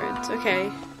shards.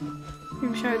 Okay.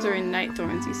 Dream shards are in night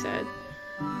thorns, he said.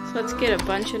 So let's get a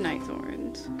bunch of night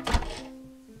thorns.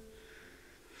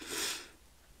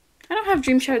 I don't have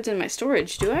dream shards in my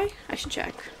storage, do I? I should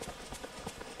check.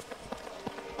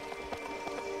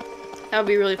 That would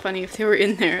be really funny if they were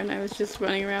in there and I was just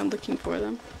running around looking for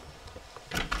them.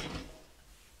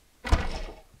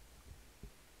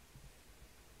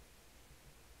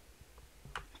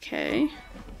 Okay.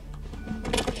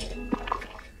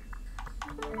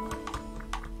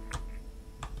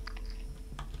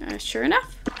 Sure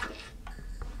enough.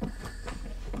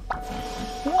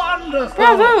 Wonderful!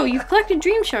 Bravo! You've collected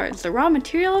dream shards, the raw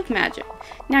material of magic.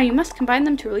 Now you must combine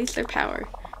them to release their power.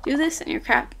 Do this at your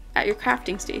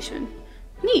crafting station.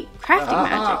 Neat! Crafting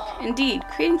magic. Indeed,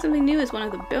 creating something new is one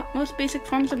of the most basic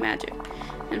forms of magic.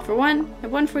 And for one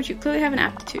for which you clearly have an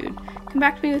aptitude. Come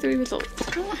back to me with the results.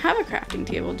 I don't have a crafting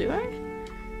table, do I?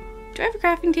 Do I have a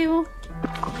crafting table?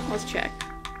 Let's check.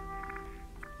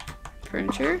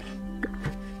 Furniture.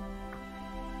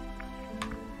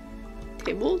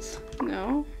 Tables?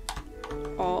 No.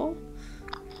 All.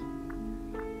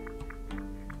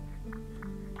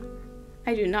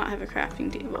 I do not have a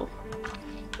crafting table.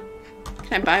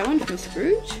 Can I buy one from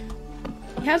Scrooge?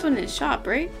 He has one in his shop,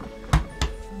 right?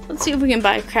 Let's see if we can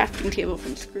buy a crafting table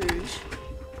from Scrooge.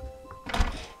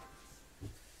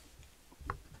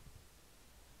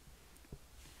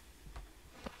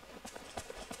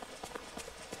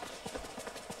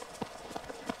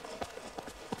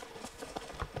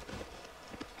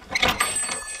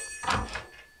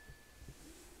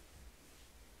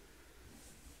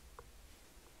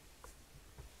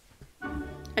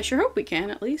 I sure hope we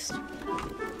can, at least.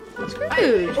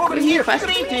 Scrooge! Over here! Quest?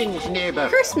 Greetings, neighbor!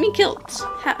 Curse me kilts!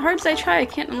 Hard as I try, I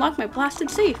can't unlock my blasted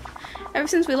safe. Ever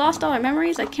since we lost all our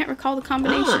memories, I can't recall the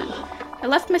combination. I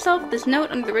left myself this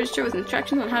note under the register with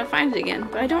instructions on how to find it again,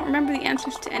 but I don't remember the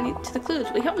answers to the clues.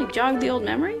 Will you help me jog the old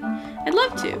memory? I'd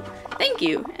love to. Thank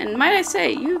you, and might I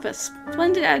say, you have a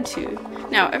splendid attitude.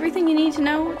 Now, everything you need to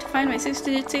know to find my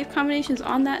 6-digit safe combination is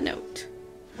on that note.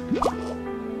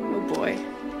 Oh boy.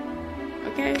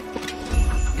 Okay.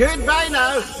 Goodbye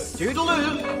now.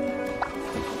 Toodaloo.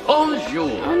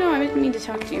 Bonjour. Oh no, I didn't mean to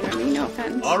talk to you, Remy. No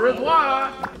offense. Au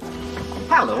revoir.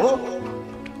 Hello.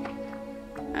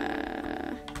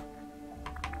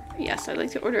 Yes, I'd like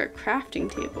to order a crafting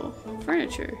table.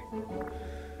 Furniture.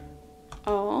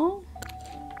 Oh.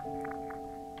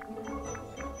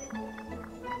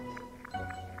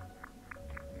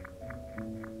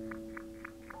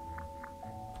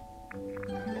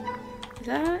 Is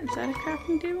that a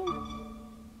crafting table?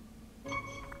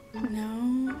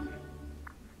 No.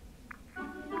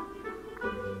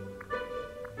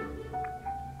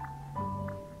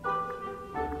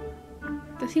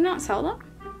 Does he not sell them?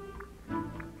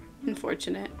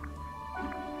 Unfortunate.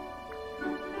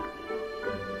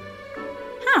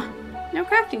 Huh. No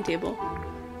crafting table.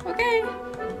 Okay.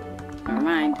 Never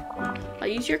mind. I'll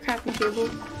use your crafting table.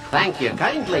 Thank you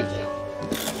kindly.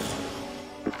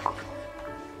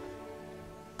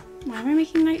 Why am I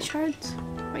making night shards?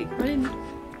 Wait, what did...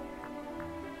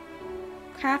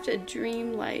 Craft a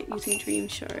dream light using dream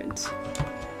shards.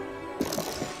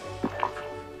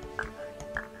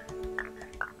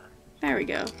 There we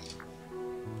go.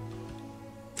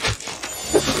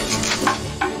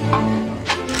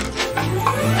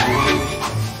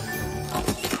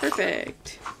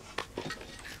 Perfect.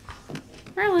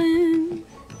 Merlin!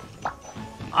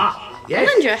 Ah, yes.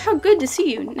 Linda, how good to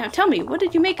see you. Now tell me, what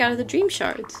did you make out of the dream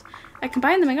shards? I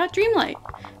combined them and got Dreamlight.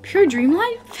 Pure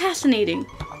Dreamlight? Fascinating.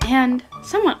 And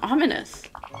somewhat ominous.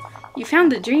 You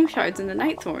found the dream shards in the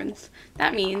night thorns.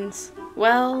 That means,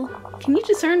 well, can you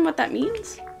discern what that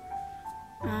means?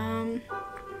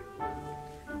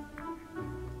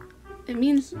 It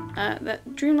means that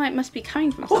Dreamlight must be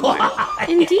coming from somewhere.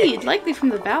 Indeed, likely from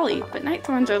the valley, but night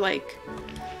thorns are like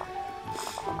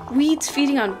weeds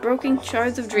feeding on broken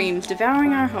shards of dreams,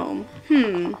 devouring our home.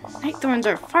 Night thorns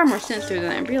are far more sinister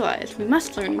than I realized. We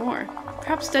must learn more.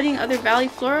 Perhaps studying other valley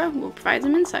flora will provide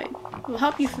some insight. It will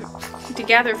help you to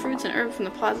gather fruits and herbs from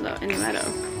the plaza in the meadow.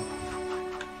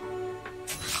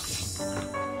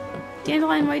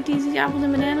 Dandelion, white daisies, apples,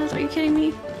 and bananas? Are you kidding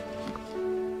me?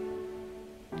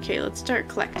 Okay, let's start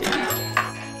collecting.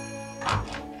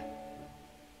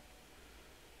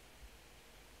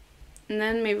 And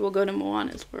then maybe we'll go to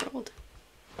Moana's world.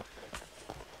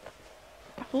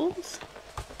 Apples.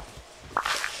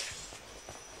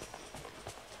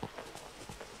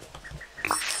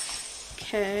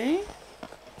 Okay.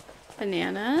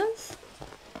 Bananas.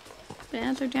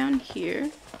 Bananas are down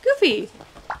here. Goofy!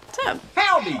 What's up?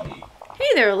 Howdy.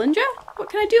 Hey there, Alindra. What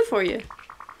can I do for you?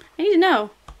 I need to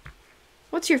know.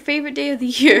 What's your favorite day of the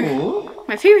year? Oh.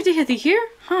 My favorite day of the year?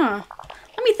 Huh.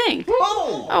 Let me think.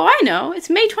 Oh. Oh, I know. It's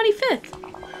May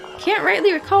 25th. Can't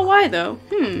rightly recall why, though.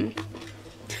 Good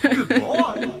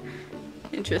boy.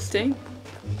 Interesting.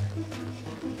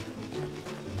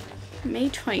 May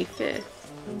 25th.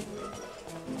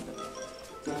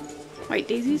 White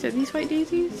daisies? Are these white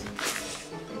daisies?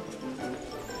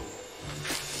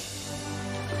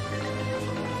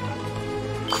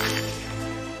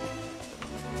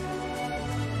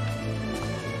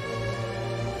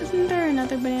 Isn't there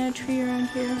another banana tree around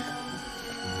here?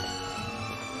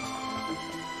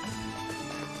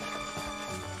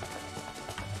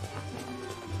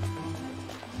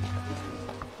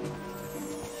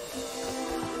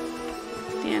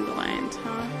 Dandelions,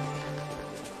 huh?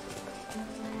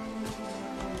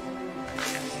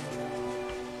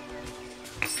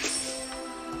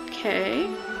 Okay.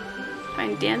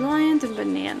 Find dandelions and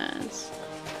bananas.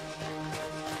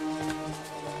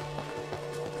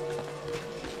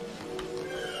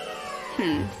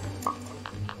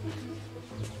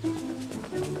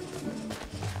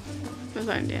 Those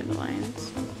aren't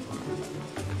dandelions.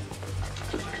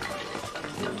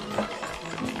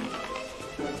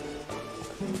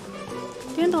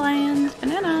 Dandelions,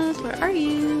 bananas, where are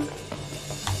you?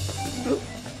 Oh,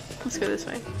 let's go this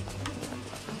way.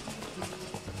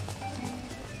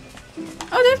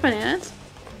 Oh, there's bananas.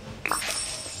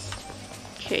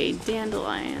 Okay,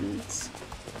 dandelions.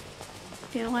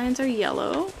 Dandelions are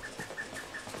yellow.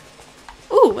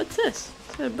 Ooh, what's this?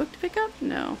 Is that a book to pick up?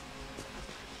 No.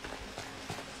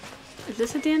 Is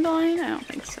this a dandelion? I don't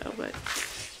think so, but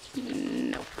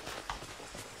nope.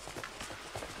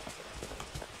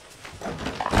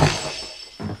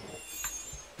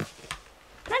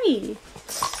 Honey!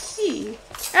 Hey,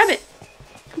 grab it!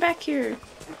 Come back here.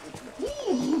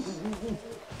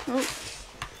 Oh.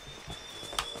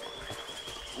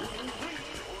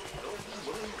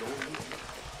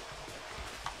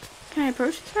 Can I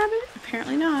approach this rabbit?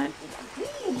 Apparently not.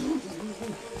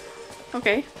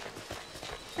 Okay.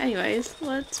 Anyways,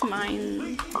 let's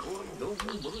mine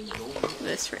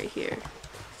this right here.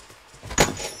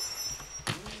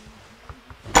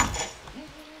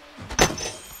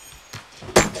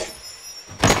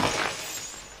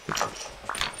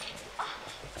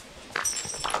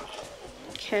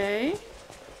 Okay.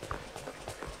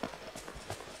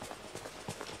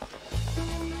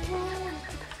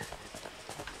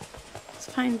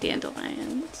 Let's find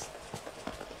dandelions.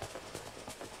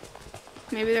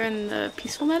 Maybe they're in the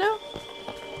peaceful meadow?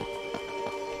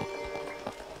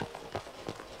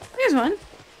 There's one.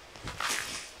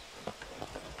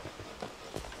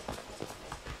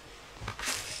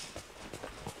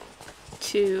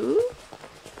 Two.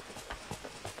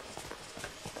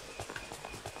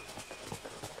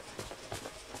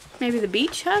 Maybe the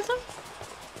beach has them?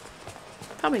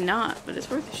 Probably not, but it's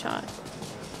worth a shot.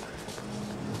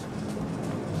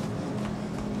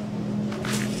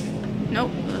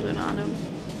 Nope, those are not them.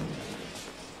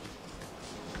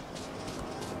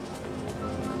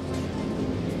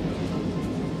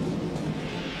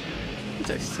 Those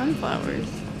are sunflowers.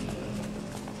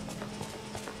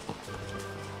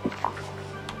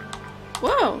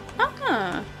 Whoa!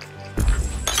 Ah!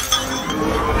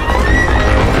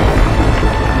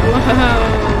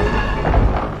 Whoa!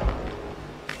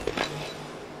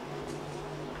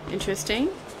 Interesting.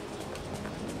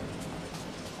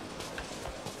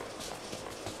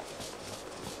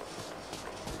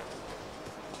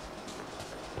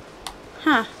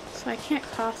 Huh, so I can't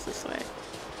cross this way.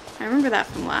 I remember that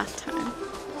from last time.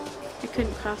 I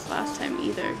couldn't cross last time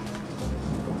either.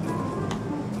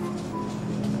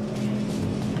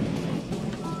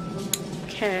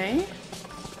 Okay.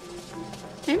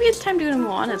 Maybe it's time to go to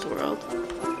Moana's world.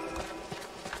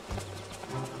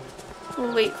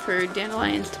 We'll wait for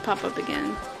dandelions to pop up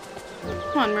again.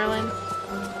 Come on, Merlin.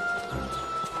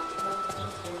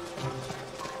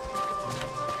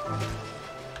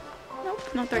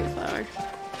 Nope, not the right flower.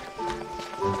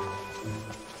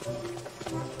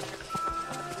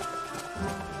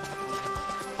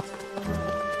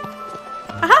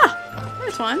 Aha!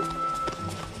 There's one.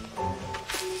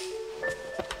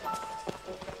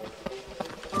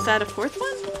 Is that a fourth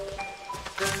one?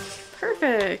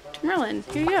 Perfect! Merlin,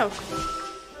 here you go.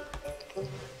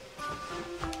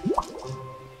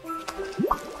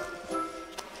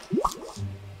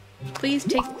 Please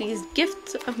take these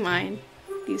gifts of mine,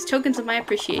 these tokens of my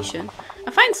appreciation.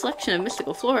 A fine selection of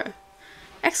mystical flora.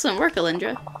 Excellent work,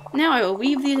 Alindra. Now I will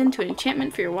weave these into an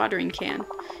enchantment for your watering can.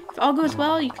 If all goes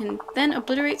well, you can then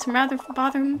obliterate some rather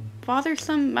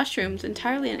bothersome mushrooms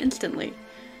entirely and instantly.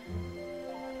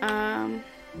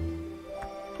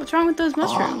 What's wrong with those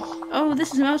mushrooms? Oh,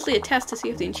 this is mostly a test to see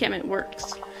if the enchantment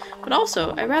works. But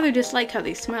also, I rather dislike how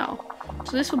they smell.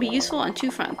 So this will be useful on two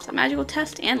fronts, a magical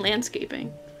test and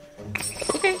landscaping.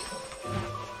 Okay.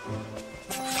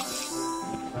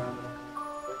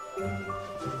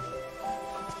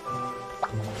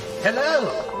 Hello!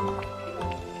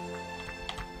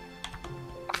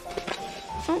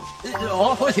 Oh.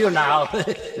 Off with you now.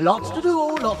 Lots to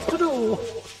do, lots to do.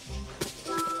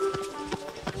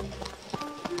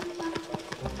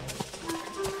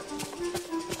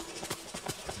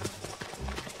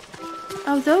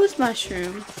 Oh, those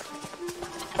mushrooms.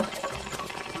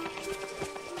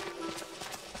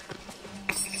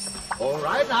 All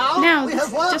right now. Now, we this have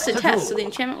is work just a to test, do. so the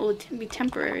enchantment will be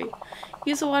temporary.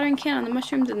 Use the watering can on the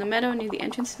mushrooms in the meadow near the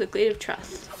entrance to the Glade of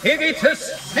Trust.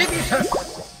 Figitus,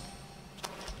 figitus.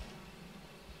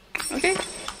 Okay.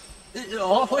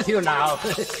 Off with you now.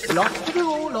 Lots to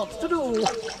do, lots to do.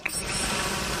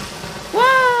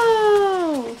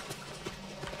 Whoa!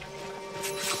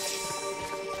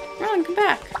 Merlin, come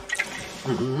back.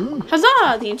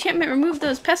 Huzzah! The enchantment removed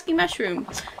those pesky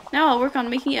mushrooms. Now I'll work on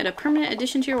making it a permanent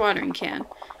addition to your watering can.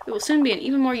 It will soon be an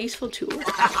even more useful tool.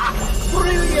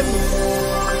 Brilliant!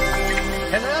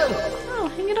 Hello! Oh,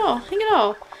 hang it all, hang it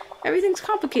all. Everything's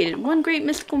complicated, one great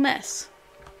mystical mess.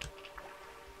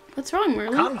 What's wrong,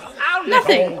 Merlin? Confound it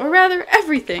Nothing, all. or rather,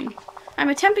 everything. I'm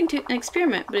attempting an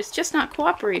experiment, but it's just not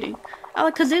cooperating.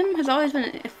 Alakazam has always been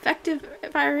an effective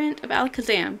variant of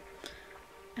Alakazam.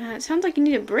 It sounds like you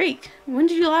need a break. When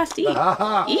did you last eat?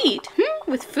 Eat?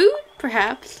 With food?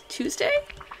 Perhaps. Tuesday?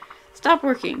 Stop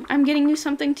working. I'm getting you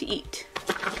something to eat.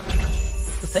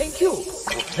 Thank you.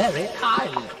 Very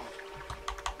kind.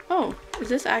 Oh, is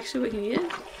this actually what you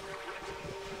needed?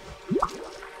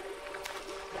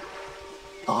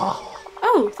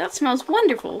 Oh, that smells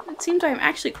wonderful. It seems I am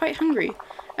actually quite hungry.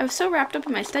 I was so wrapped up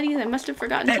in my studies I must have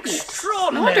forgotten to eat.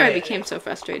 No wonder I became so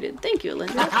frustrated. Thank you,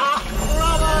 Linda. Bravo!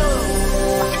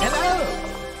 Hello!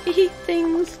 Hehe,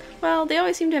 things. Well, they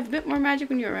always seem to have a bit more magic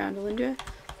when you're around, Alindra.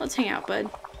 Let's hang out, bud.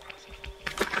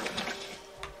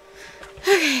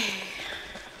 Okay.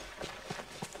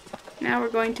 Now we're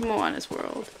going to Moana's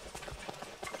world.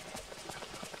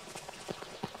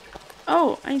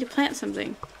 Oh, I need to plant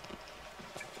something.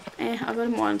 I'll go to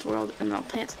Moana's world and I'll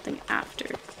plant something after.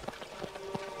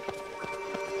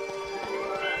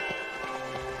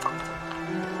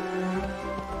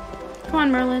 Come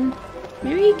on, Merlin.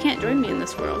 Maybe he can't join me in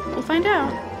this world. We'll find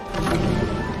out.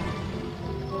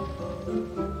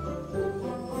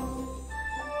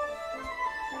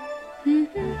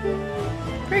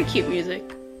 Very cute music.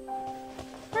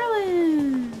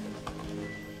 Merlin!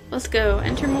 Let's go.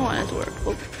 Enter Moana's world.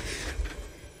 Oh.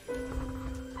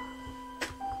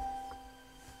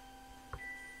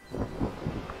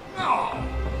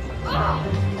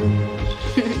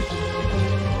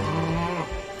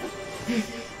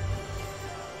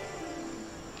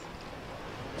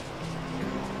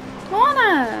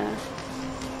 Moana!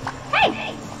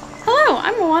 Hey! Hello,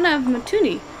 I'm Moana of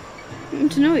Mountanui.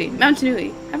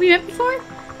 Have we met before?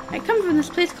 I come from this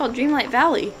place called Dreamlight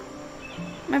Valley.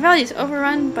 My valley is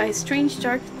overrun by strange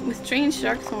dark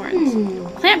thorns.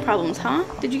 Plant problems, huh?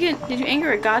 Did you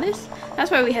anger a goddess? That's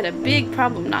why we had a big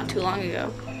problem not too long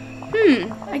ago.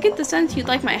 I get the sense you'd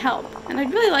like my help, and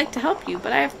I'd really like to help you,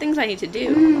 but I have things I need to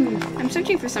do. I'm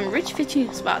searching for some rich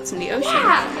fishing spots in the ocean.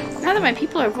 Now that my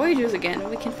people are voyagers again,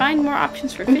 we can find more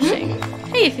options for fishing.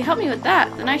 Hey, if you help me with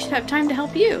that, then I should have time to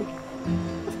help you.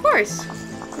 Of course.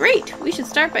 Great! We should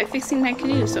start by fixing my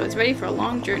canoe so it's ready for a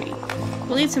long journey.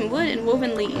 We'll need some wood and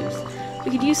woven leaves.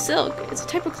 We could use silk. It's a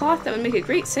type of cloth that would make a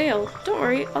great sail. Don't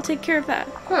worry, I'll take care of that.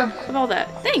 Of all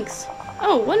that. Thanks!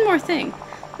 Oh, one more thing.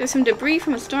 There's some debris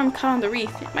from a storm caught on the reef.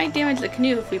 It might damage the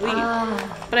canoe if we leave.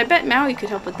 But I bet Maui could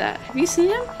help with that. Have you seen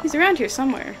him? He's around here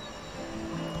somewhere.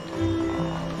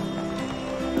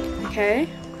 Okay.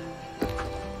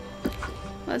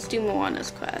 Let's do Moana's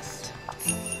quest.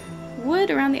 Wood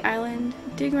around the island.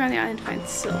 Dig around the island to find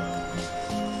silk.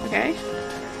 Okay.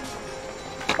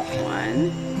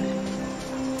 1.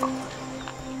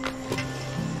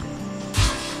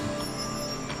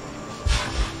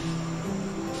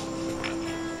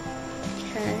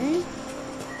 Okay.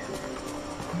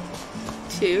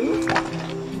 2.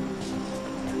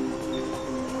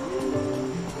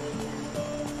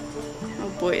 Oh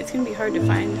boy, it's gonna be hard to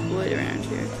find wood around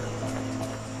here.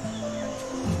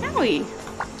 Maui!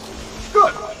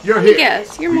 Good, you're here.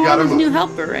 Yes, you're Moana's new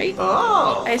helper, right?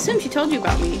 Oh. I assume she told you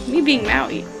about me being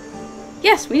Maui.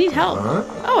 Yes, we need help.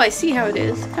 Oh, I see how it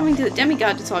is. Coming to the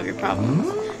demigod to solve your problems.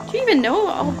 Do you even know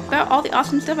about all the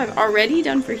awesome stuff I've already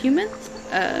done for humans?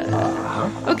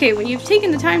 Okay, when you've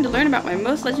taken the time to learn about my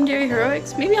most legendary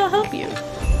heroics, maybe I'll help you.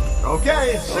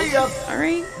 Okay, see ya.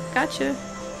 Alright, gotcha.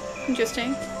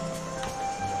 Interesting.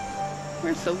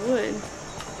 Where's the wood?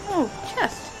 Oh,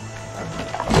 chest.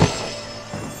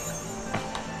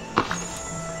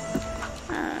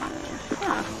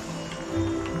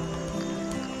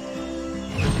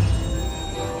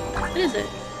 What is it?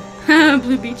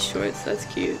 Blue beach shorts, that's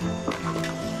cute.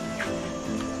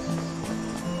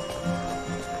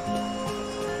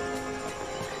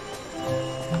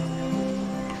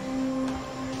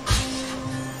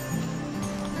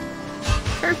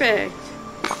 Perfect.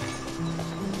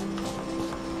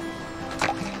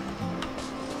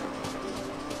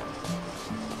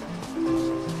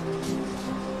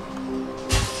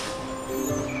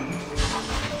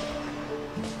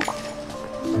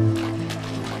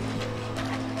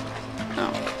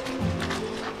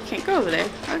 Can't go over there.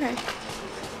 Okay.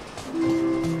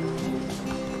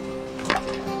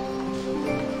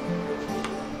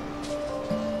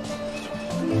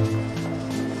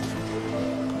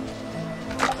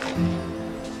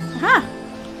 Aha!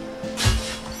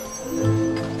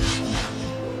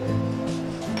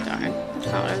 Darn, that's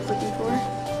not what I was looking for.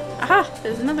 Aha!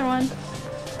 There's another one.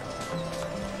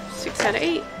 6 out of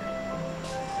 8.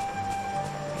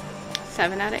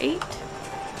 7 out of 8.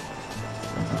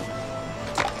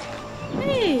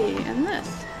 Hey, and this.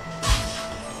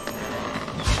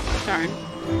 Darn.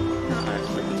 Not what I was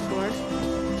looking for.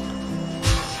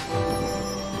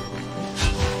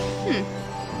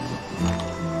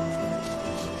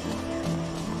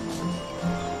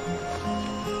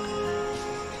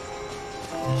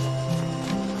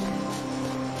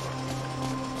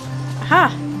 Aha!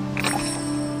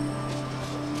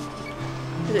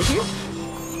 Is it here?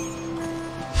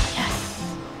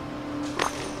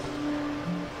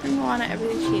 Moana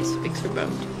everything she needs to fix her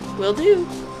boat. Will do.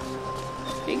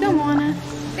 Here you go, Moana.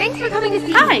 Thanks for coming to see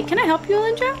me. Hi, can I help you,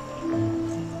 Alindra?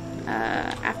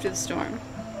 After the storm.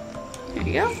 Here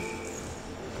you go.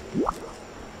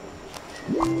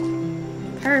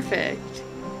 Perfect.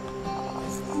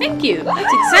 Thank you.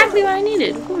 That's exactly what I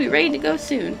needed. We'll be ready to go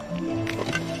soon.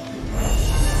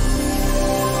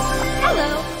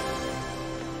 Hello.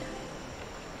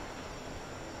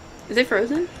 Is it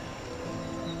frozen?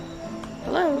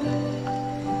 Hello?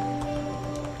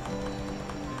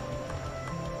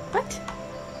 What?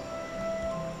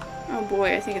 Oh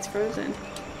boy, I think it's frozen.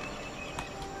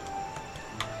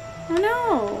 Oh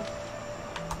no!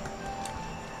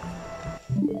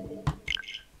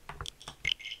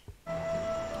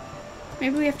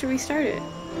 Maybe we have to restart it.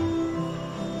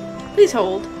 Please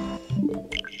hold.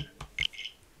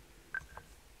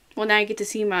 Well, now I get to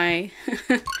see my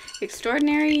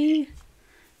extraordinary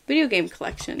video game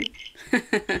collection.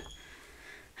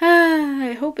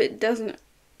 I hope it doesn't,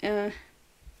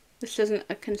 this isn't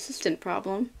a consistent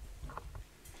problem.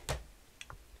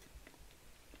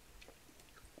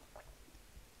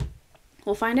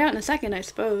 We'll find out in a second, I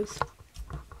suppose.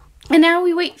 And now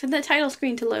we wait for the title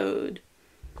screen to load.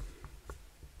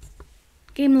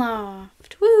 Game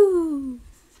Loft. Woo!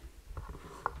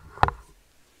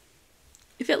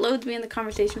 If it loads me in the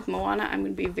conversation with Moana, I'm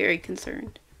going to be very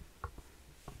concerned.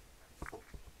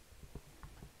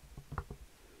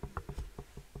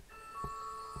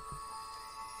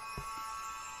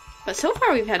 But so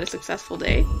far we've had a successful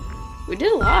day. We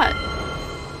did a lot.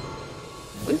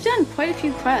 We've done quite a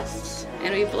few quests,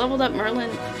 and we've leveled up Merlin,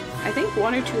 I think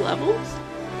 1 or 2 levels?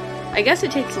 I guess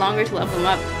it takes longer to level them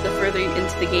up the further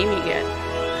into the game you get.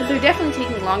 But they're definitely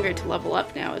taking longer to level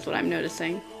up now, is what I'm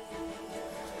noticing.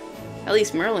 At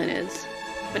least Merlin is.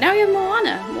 But now we have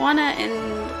Moana. Moana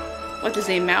and... what's his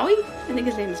name? Maui? I think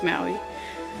his name is Maui.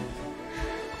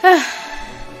 I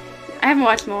haven't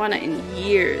watched Moana in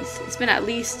years. It's been at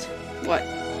least, what,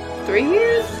 3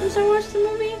 years since I watched the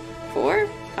movie? 4?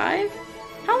 5?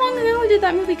 How long ago did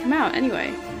that movie come out,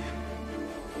 anyway?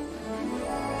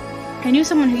 I knew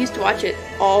someone who used to watch it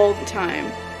all the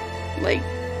time. Like,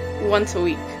 once a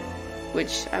week.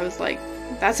 Which, I was like,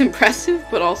 that's impressive,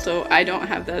 but also, I don't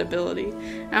have that ability.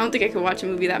 I don't think I could watch a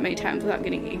movie that many times without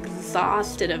getting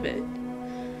exhausted of it.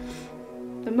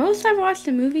 The most I've watched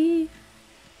a movie...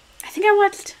 I think I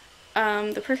watched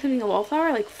The Person Being a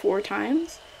Wallflower like 4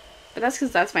 times. But that's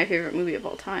because that's my favorite movie of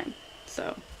all time.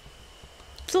 So,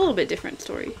 it's a little bit different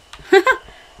story.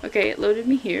 Okay, it loaded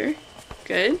me here.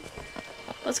 Good.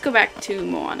 Let's go back to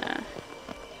Moana.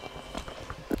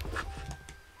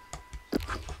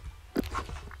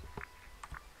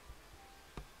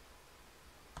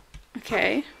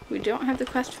 Okay, we don't have the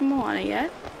quest for Moana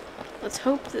yet. Let's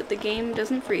hope that the game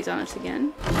doesn't freeze on us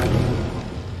again.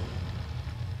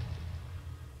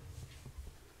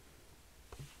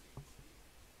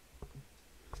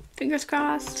 Fingers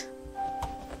crossed.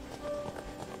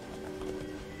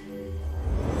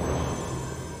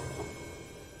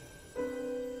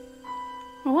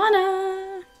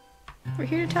 Moana! We're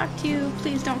here to talk to you.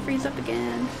 Please don't freeze up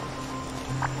again.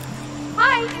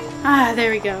 Hi. Ah,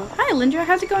 there we go. Hi, Lindra.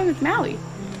 How's it going with Maui?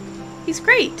 He's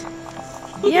great.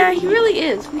 Yeah, he really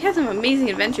is. We had some amazing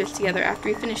adventures together after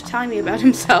he finished telling me about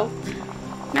himself.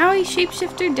 Maui,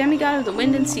 shapeshifter, demigod of the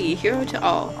wind and sea, hero to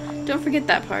all. Don't forget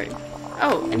that part.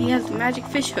 Oh, and he has a magic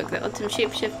fish hook that lets him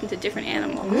shapeshift into different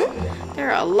animals.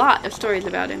 There are a lot of stories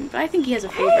about him, but I think he has a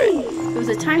favorite. There was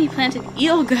a time he planted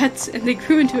eel guts and they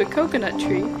grew into a coconut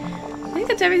tree. I think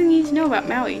that's everything you need to know about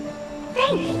Maui.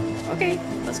 Thanks. Okay,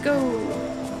 let's go.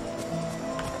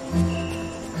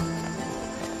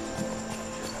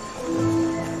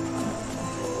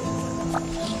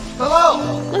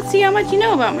 Hello! Let's see how much you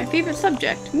know about my favorite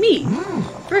subject, me.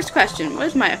 First question, what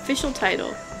is my official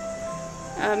title?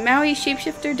 Maui,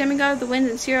 shapeshifter, demigod of the wind,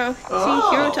 and sea hero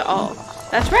to all.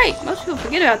 That's right, most people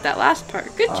forget about that last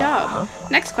part. Good job.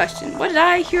 Next question, what did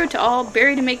I, hero to all,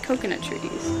 bury to make coconut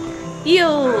trees?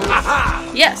 Eels!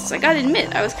 Yes, I gotta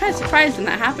admit, I was kind of surprised when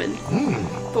that happened.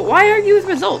 But why argue with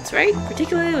results, right?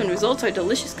 Particularly when results are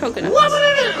delicious coconuts.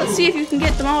 Let's see if you can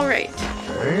get them all right.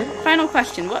 Final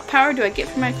question, what power do I get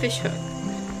from my fish hook?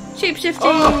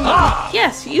 Shapeshifting!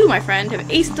 Yes, you, my friend, have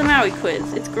aced the Maui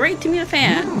quiz. It's great to meet a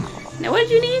fan. Now, what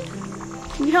did you need?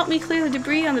 Can you help me clear the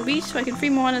debris on the beach so I can free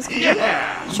Moana's canoe?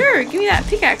 Sure, give me that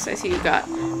pickaxe I see you got.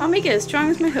 I'll make it as strong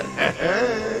as my hook.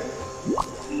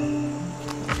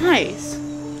 Nice.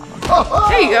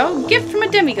 There you go, gift from a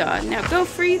demigod. Now go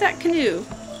free that canoe.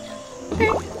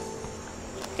 Okay.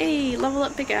 Hey, level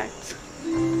up pickaxe.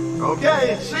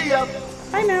 Okay, see ya!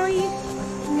 Bye, Maui.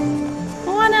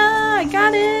 Moana, I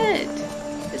got it.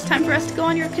 It's time for us to go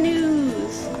on your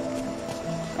canoes.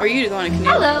 Or you to go on a canoe.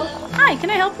 Hello. Hi, can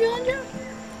I help you, Linda?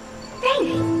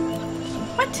 Thanks.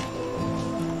 What?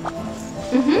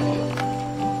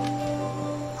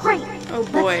 Great. Oh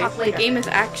boy, talk the later. game is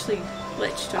actually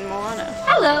glitched in Moana.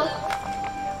 Hello.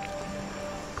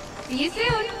 See you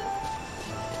soon.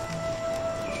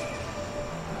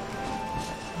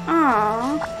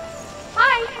 Aww.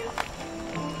 Bye.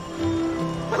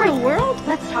 What in the world?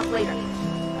 Let's talk later.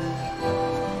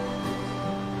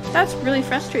 That's really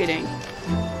frustrating.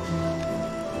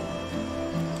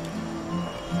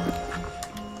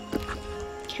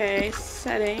 Okay,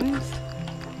 settings.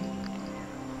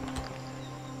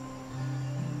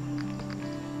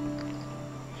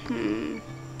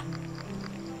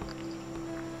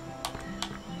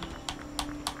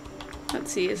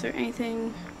 Let's see, is there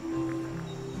anything?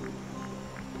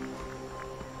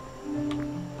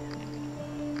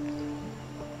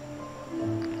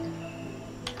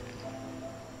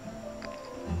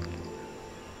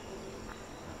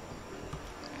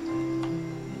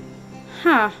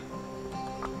 Huh.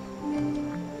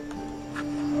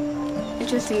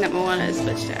 Interesting that Moana is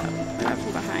switched out. Not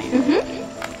from behind.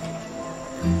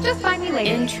 Just find me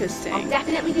later. I'll Interesting.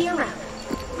 definitely be around.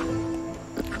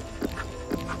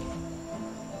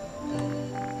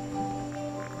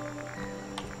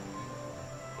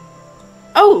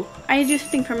 Oh! I need to do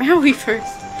something for Maui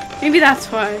first. Maybe that's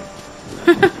why.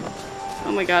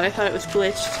 Oh my god, I thought it was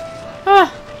glitched.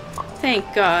 Ah! Thank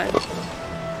god.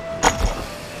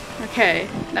 Okay,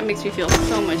 that makes me feel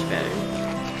so much better.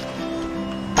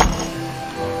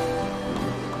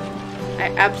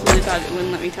 I absolutely thought it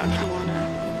wouldn't let me talk to Moana.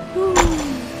 Woo.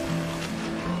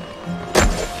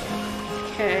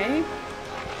 Okay.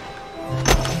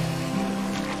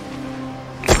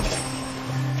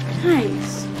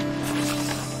 Nice.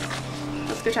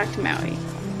 Let's go talk to Maui.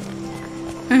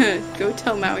 Go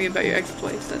tell Maui about your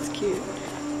exploits. That's cute.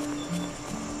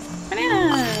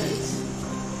 Bananas!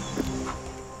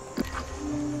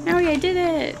 Maui, I did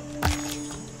it!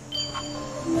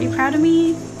 Are you proud of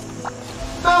me?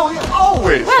 No, he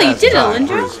always Wow, you has did it, time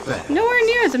for Alindra! his fans. Nowhere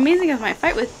near as amazing as my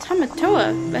fight with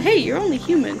Tamatoa. But hey, you're only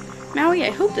human. Maui, I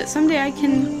hope that someday I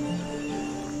can...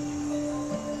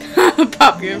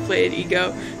 Pop your inflated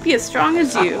ego. Be as strong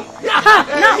as you. Ha!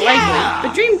 Not likely.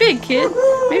 But dream big, kid.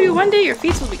 Maybe one day your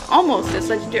feats will be almost as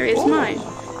legendary as mine.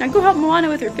 Now go help Moana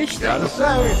with her fish thing. Gotta say,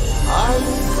 I'm...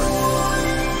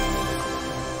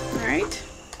 Alright.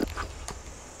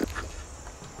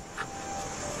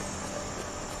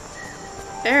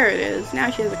 There it is. Now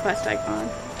she has a quest icon.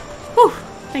 Whew!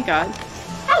 Thank God.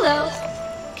 Hello.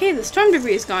 Okay, the storm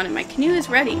debris is gone and my canoe is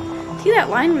ready. See that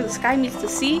line where the sky meets the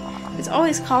sea? It's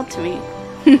always called to me.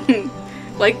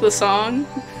 Like the song?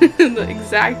 The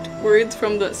exact words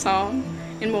from the song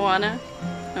in Moana?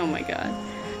 Oh my god.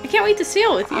 I can't wait to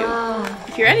sail with you.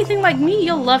 If you're anything like me,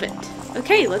 you'll love it.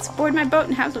 Okay, let's board my boat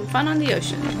and have some fun on the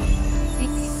ocean.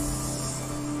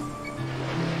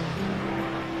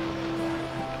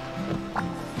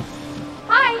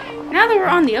 Hi. Now that we're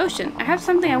on the ocean, I have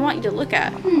something I want you to look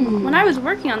at. When I was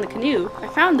working on the canoe, I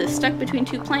found this stuck between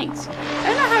two planks. I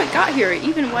don't know how it got here or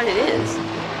even what it is.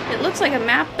 It looks like a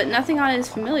map, but nothing on it is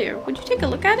familiar. Would you take a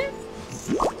look at it?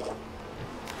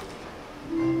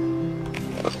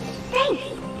 Thanks.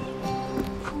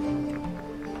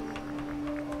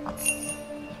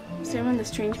 Examine the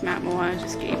strange map Moana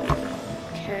just gave me.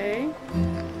 Okay.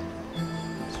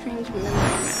 Strange memory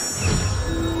map.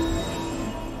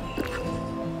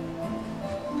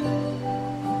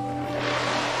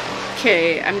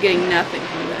 Okay, I'm getting nothing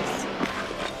from this.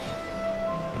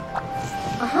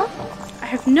 I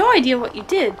have no idea what you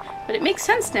did, but it makes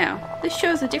sense now. This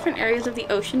shows the different areas of the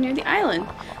ocean near the island.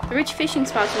 The rich fishing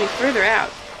spots will be further out.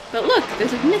 But look,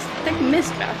 there's a thick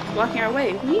mist blocking our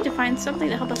way. We need to find something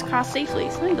to help us cross safely,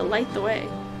 something to light the way.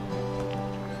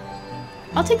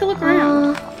 I'll take a look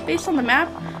around. Based on the map,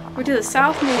 we're to the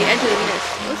south near the edge of the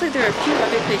mist. It looks like there are a few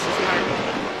other places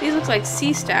marked. These look like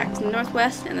sea stacks in the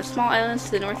northwest and the small islands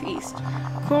to the northeast.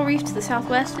 A coral reef to the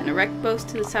southwest and a wrecked boat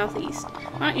to the southeast.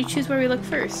 Why don't you choose where we look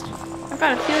first? I've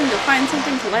got a feeling you'll find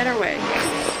something to light our way.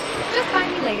 Just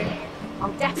find me later.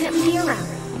 I'll definitely be around.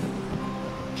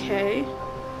 Okay.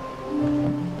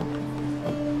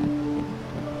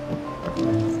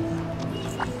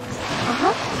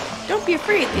 Don't be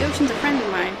afraid, the ocean's a friend of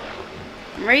mine.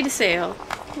 I'm ready to sail.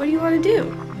 What do you want to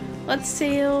do? Let's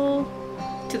sail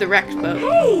to the wrecked boat.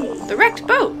 Hey! The wrecked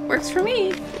boat works for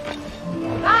me.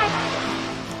 Bye.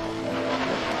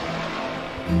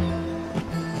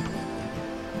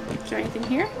 Is there anything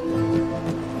here?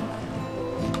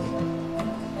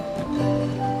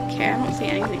 Okay, I don't see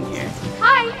anything here.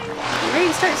 Hi. I'm ready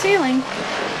to start sailing.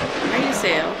 I'm ready to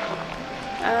sail.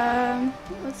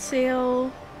 Let's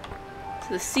sail to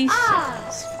the sea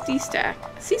stack.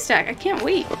 Sea stack, I can't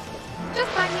wait.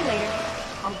 Just find me later.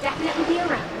 I'll definitely be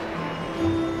around.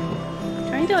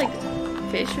 to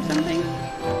like fish or something?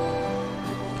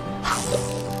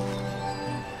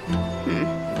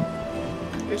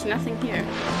 There's nothing here.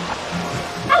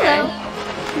 Hello.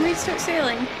 Okay. Can we start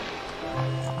sailing?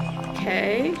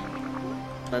 Okay.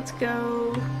 Let's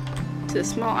go to the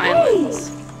small islands.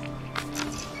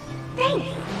 Thanks.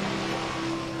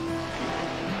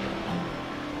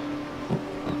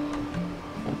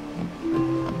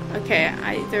 Okay,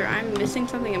 either I'm missing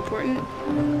something important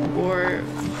or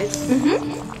it's...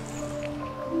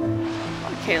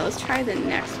 Okay, let's try the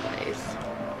next place.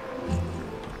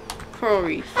 Coral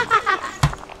Reef.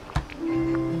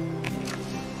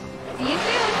 See you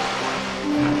soon.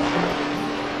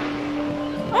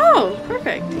 Oh,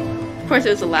 perfect. Of course, it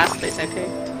was the last place I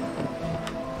picked.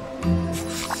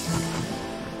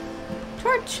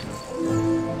 Torch.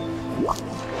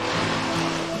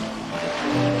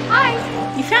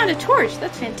 Hi. You found a torch.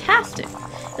 That's fantastic.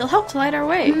 It'll help to light our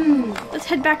way. Let's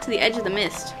head back to the edge of the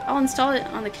mist. I'll install it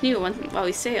on the canoe while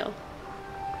we sail.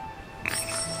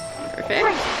 Perfect.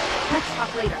 Great. Let's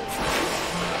talk later.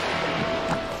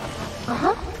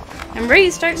 I'm ready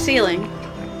to start sailing.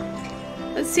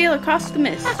 Let's sail across the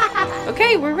mist.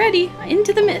 Okay, we're ready.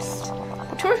 Into the mist.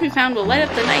 The torch we found will light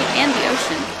up the night and the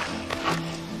ocean.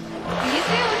 See you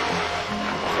soon.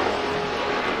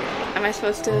 Am I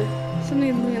supposed to...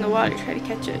 Something moving in the water. Try to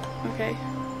catch it. Okay.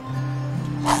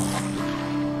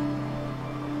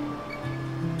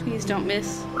 Please don't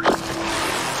miss.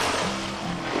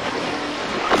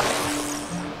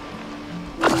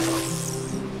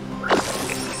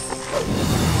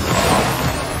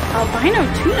 Albino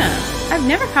tuna. I've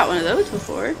never caught one of those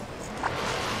before.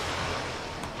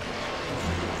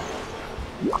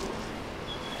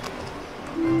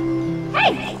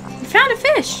 Hey! We found a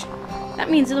fish! That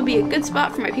means it'll be a good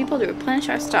spot for my people to replenish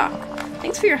our stock.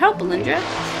 Thanks for your help, Alindra.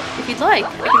 If you'd like,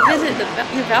 I can visit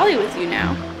your valley with you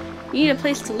now. You need a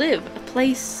place to live. A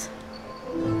place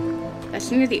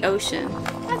that's near the ocean.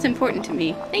 That's important to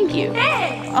me. Thank you.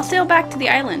 Hey. I'll sail back to the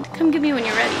island. Come get me when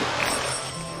you're ready.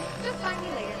 Just find me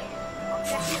later.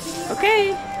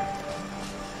 Okay.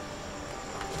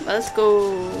 Let's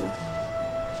go.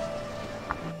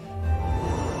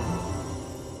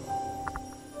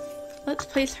 Let's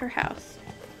place her house.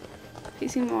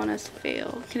 Facing Moana's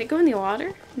fail. Can it go in the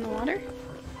water? In the water?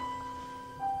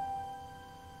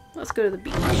 Let's go to the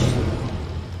beach.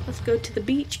 Let's go to the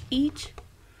beach each.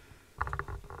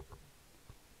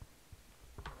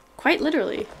 Quite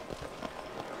literally.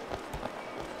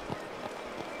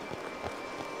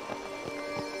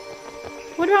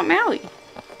 What about Maui?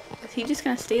 Is he just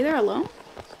gonna stay there alone?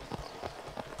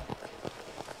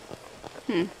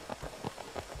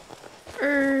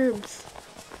 Herbs.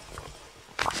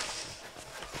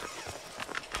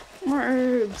 More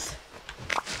herbs.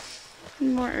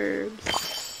 More herbs.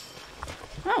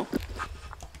 Oh.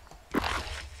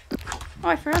 Oh,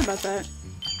 I forgot about that.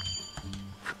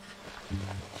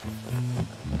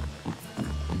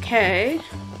 Okay.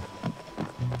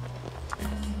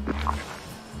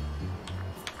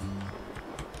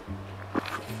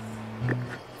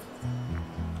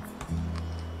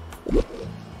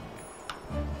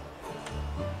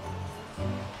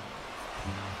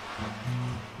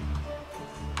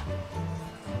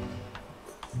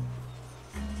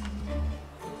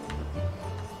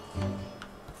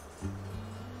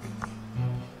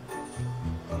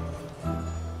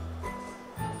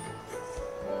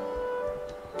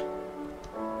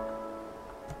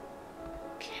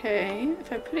 Okay,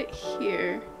 if I put it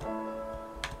here.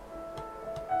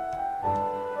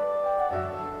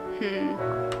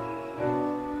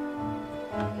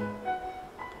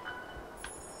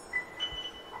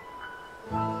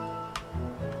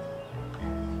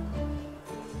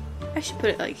 I should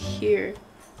put it like here.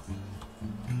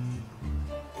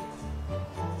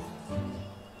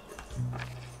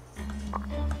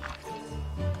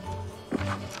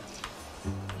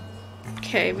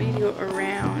 Okay, we need to go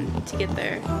around to get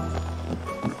there.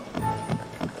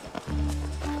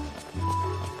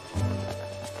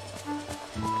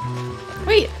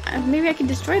 Wait, maybe I can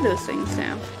destroy those things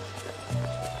now.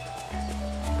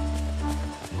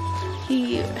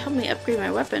 He helped me upgrade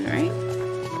my weapon, right?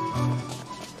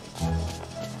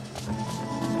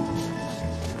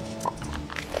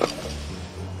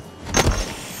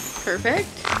 Perfect.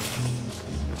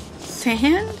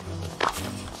 Sand?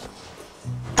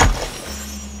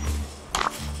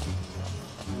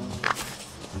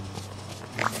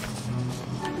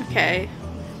 Okay.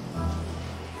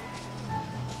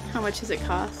 How much does it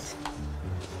cost?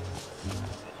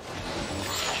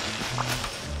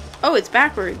 Oh, it's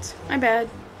backwards. My bad.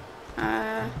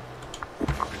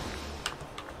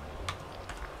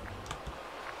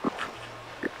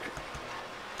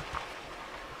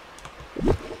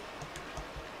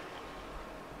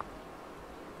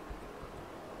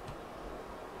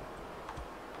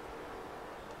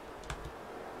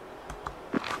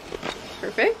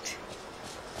 Perfect.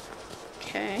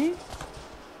 Okay.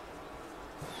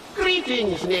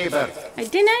 Greetings, neighbor. I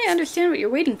didn't understand what you're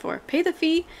waiting for. Pay the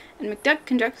fee, and McDuck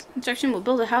Construction will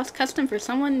build a house custom for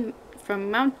someone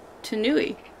from Mount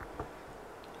Tanui.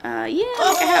 Yeah,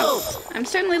 like a house. I'm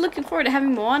certainly looking forward to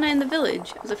having Moana in the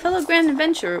village. As a fellow grand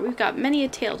adventurer, we've got many a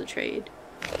tale to trade.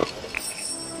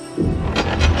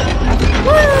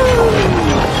 Woo!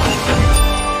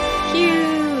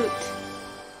 Cute!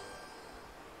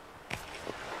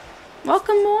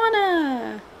 Welcome,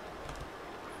 Moana!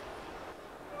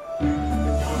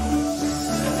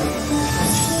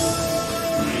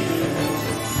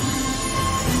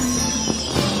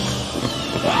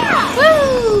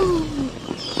 Woo!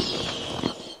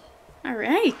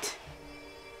 Alright.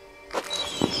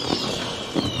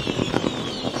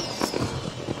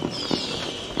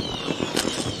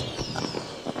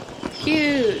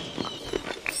 Cute.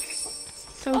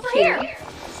 So Over cute. here.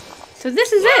 So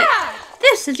this is it.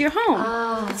 This is your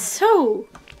home. It's so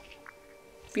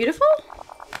beautiful.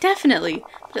 Definitely.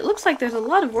 But it looks like there's a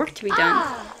lot of work to be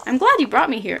done. I'm glad you brought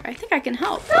me here. I think I can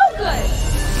help. So good.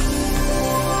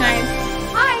 Can I?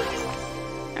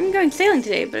 Hi. I'm going sailing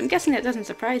today, but I'm guessing that doesn't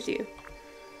surprise you.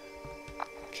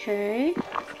 Okay.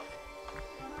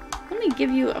 Let me give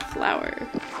you a flower.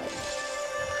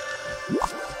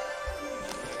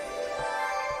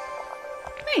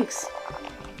 Thanks.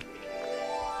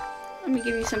 Let me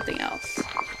give you something else.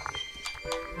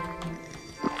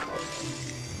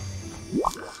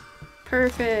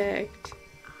 Perfect.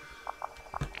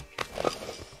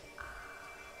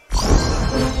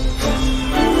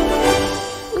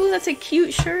 Ooh, that's a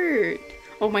cute shirt.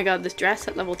 Oh my god, this dress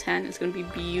at level 10 is going to be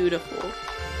beautiful.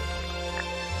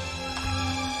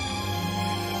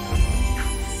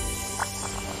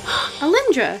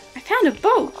 Alindra, I found a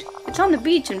boat. It's on the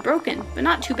beach and broken, but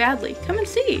not too badly. Come and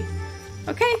see.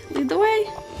 Okay, lead the way.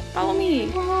 Follow me.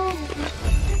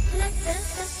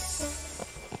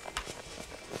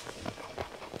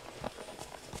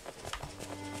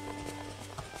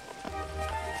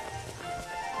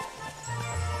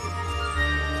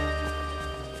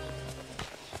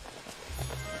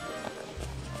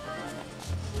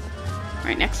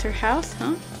 Right next to her house,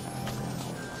 huh?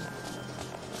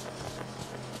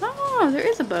 Oh, there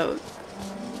is a boat.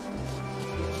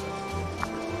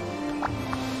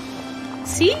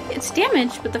 See? It's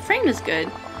damaged, but the frame is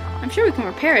good. I'm sure we can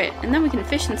repair it, and then we can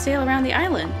fish and sail around the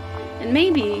island. And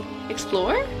maybe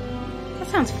explore? That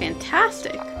sounds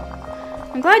fantastic.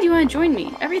 I'm glad you want to join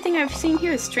me. Everything I've seen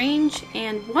here is strange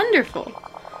and wonderful.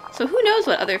 So who knows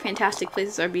what other fantastic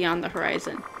places are beyond the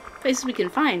horizon? Places we can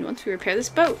find once we repair this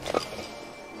boat.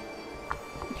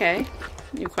 Okay,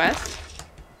 new quest.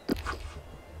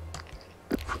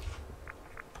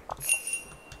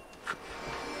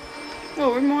 Whoa,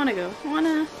 where'd Moana go? I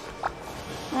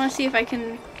wanna see if I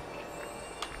can...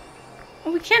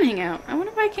 Oh, we can hang out. I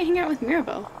wonder if I can hang out with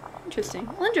Mirabelle. Interesting.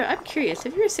 Alindra, I'm curious.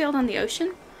 Have you ever sailed on the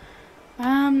ocean?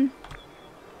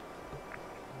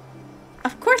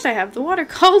 Of course I have. The water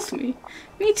calls me.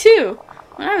 Me too.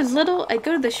 When I was little, I'd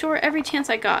go to the shore every chance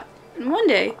I got. And one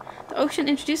day, the ocean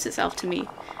introduced itself to me.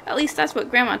 At least that's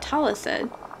what Grandma Tala said.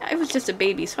 I was just a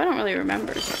baby, so I don't really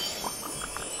remember.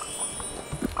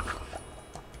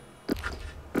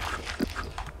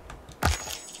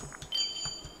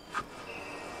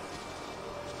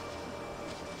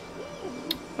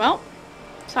 Well,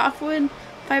 softwood,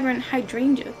 fiber, and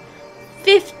hydrangea.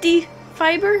 50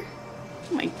 fiber?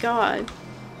 Oh my god.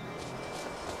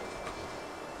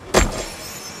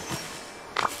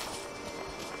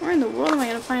 Where in the world am I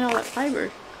gonna find all that fiber?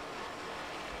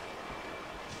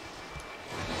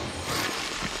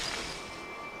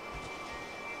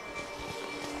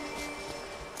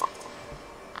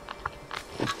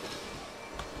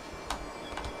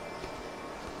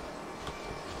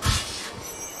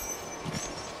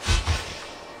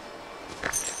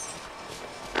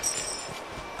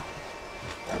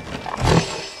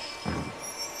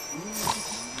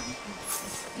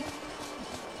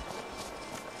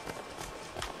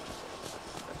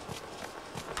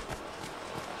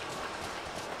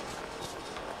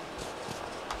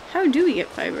 How do we get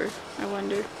fiber, I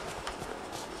wonder?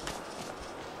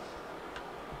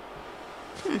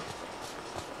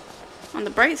 On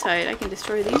the bright side, I can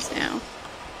destroy these now.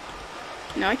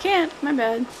 No, I can't. My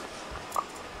bad.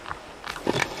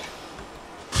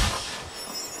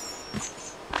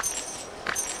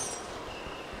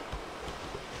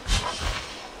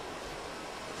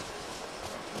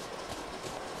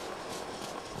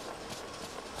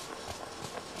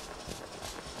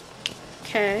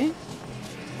 Okay.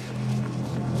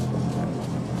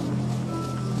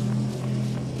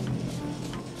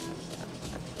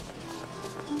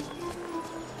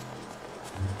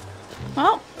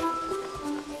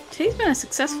 today's been a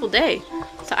successful day.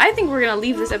 So I think we're going to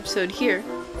leave this episode here.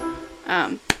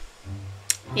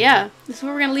 Yeah, this is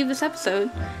where we're going to leave this episode.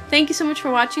 Thank you so much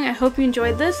for watching. I hope you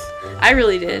enjoyed this. I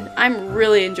really did. I'm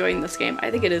really enjoying this game.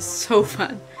 I think it is so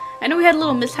fun. I know we had a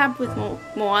little mishap with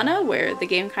Moana where the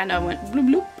game kind of went bloop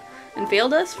bloop and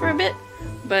failed us for a bit.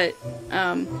 But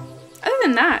other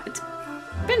than that, it's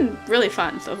been really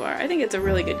fun so far. I think it's a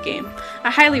really good game.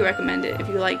 I highly recommend it if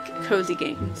you like cozy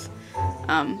games.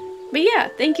 But yeah,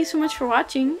 thank you so much for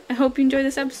watching. I hope you enjoyed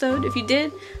this episode. If you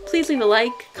did, please leave a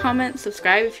like, comment,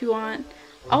 subscribe if you want.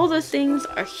 All those things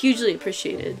are hugely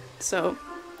appreciated. So,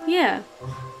 yeah.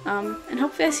 And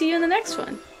hopefully I see you in the next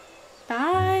one.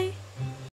 Bye!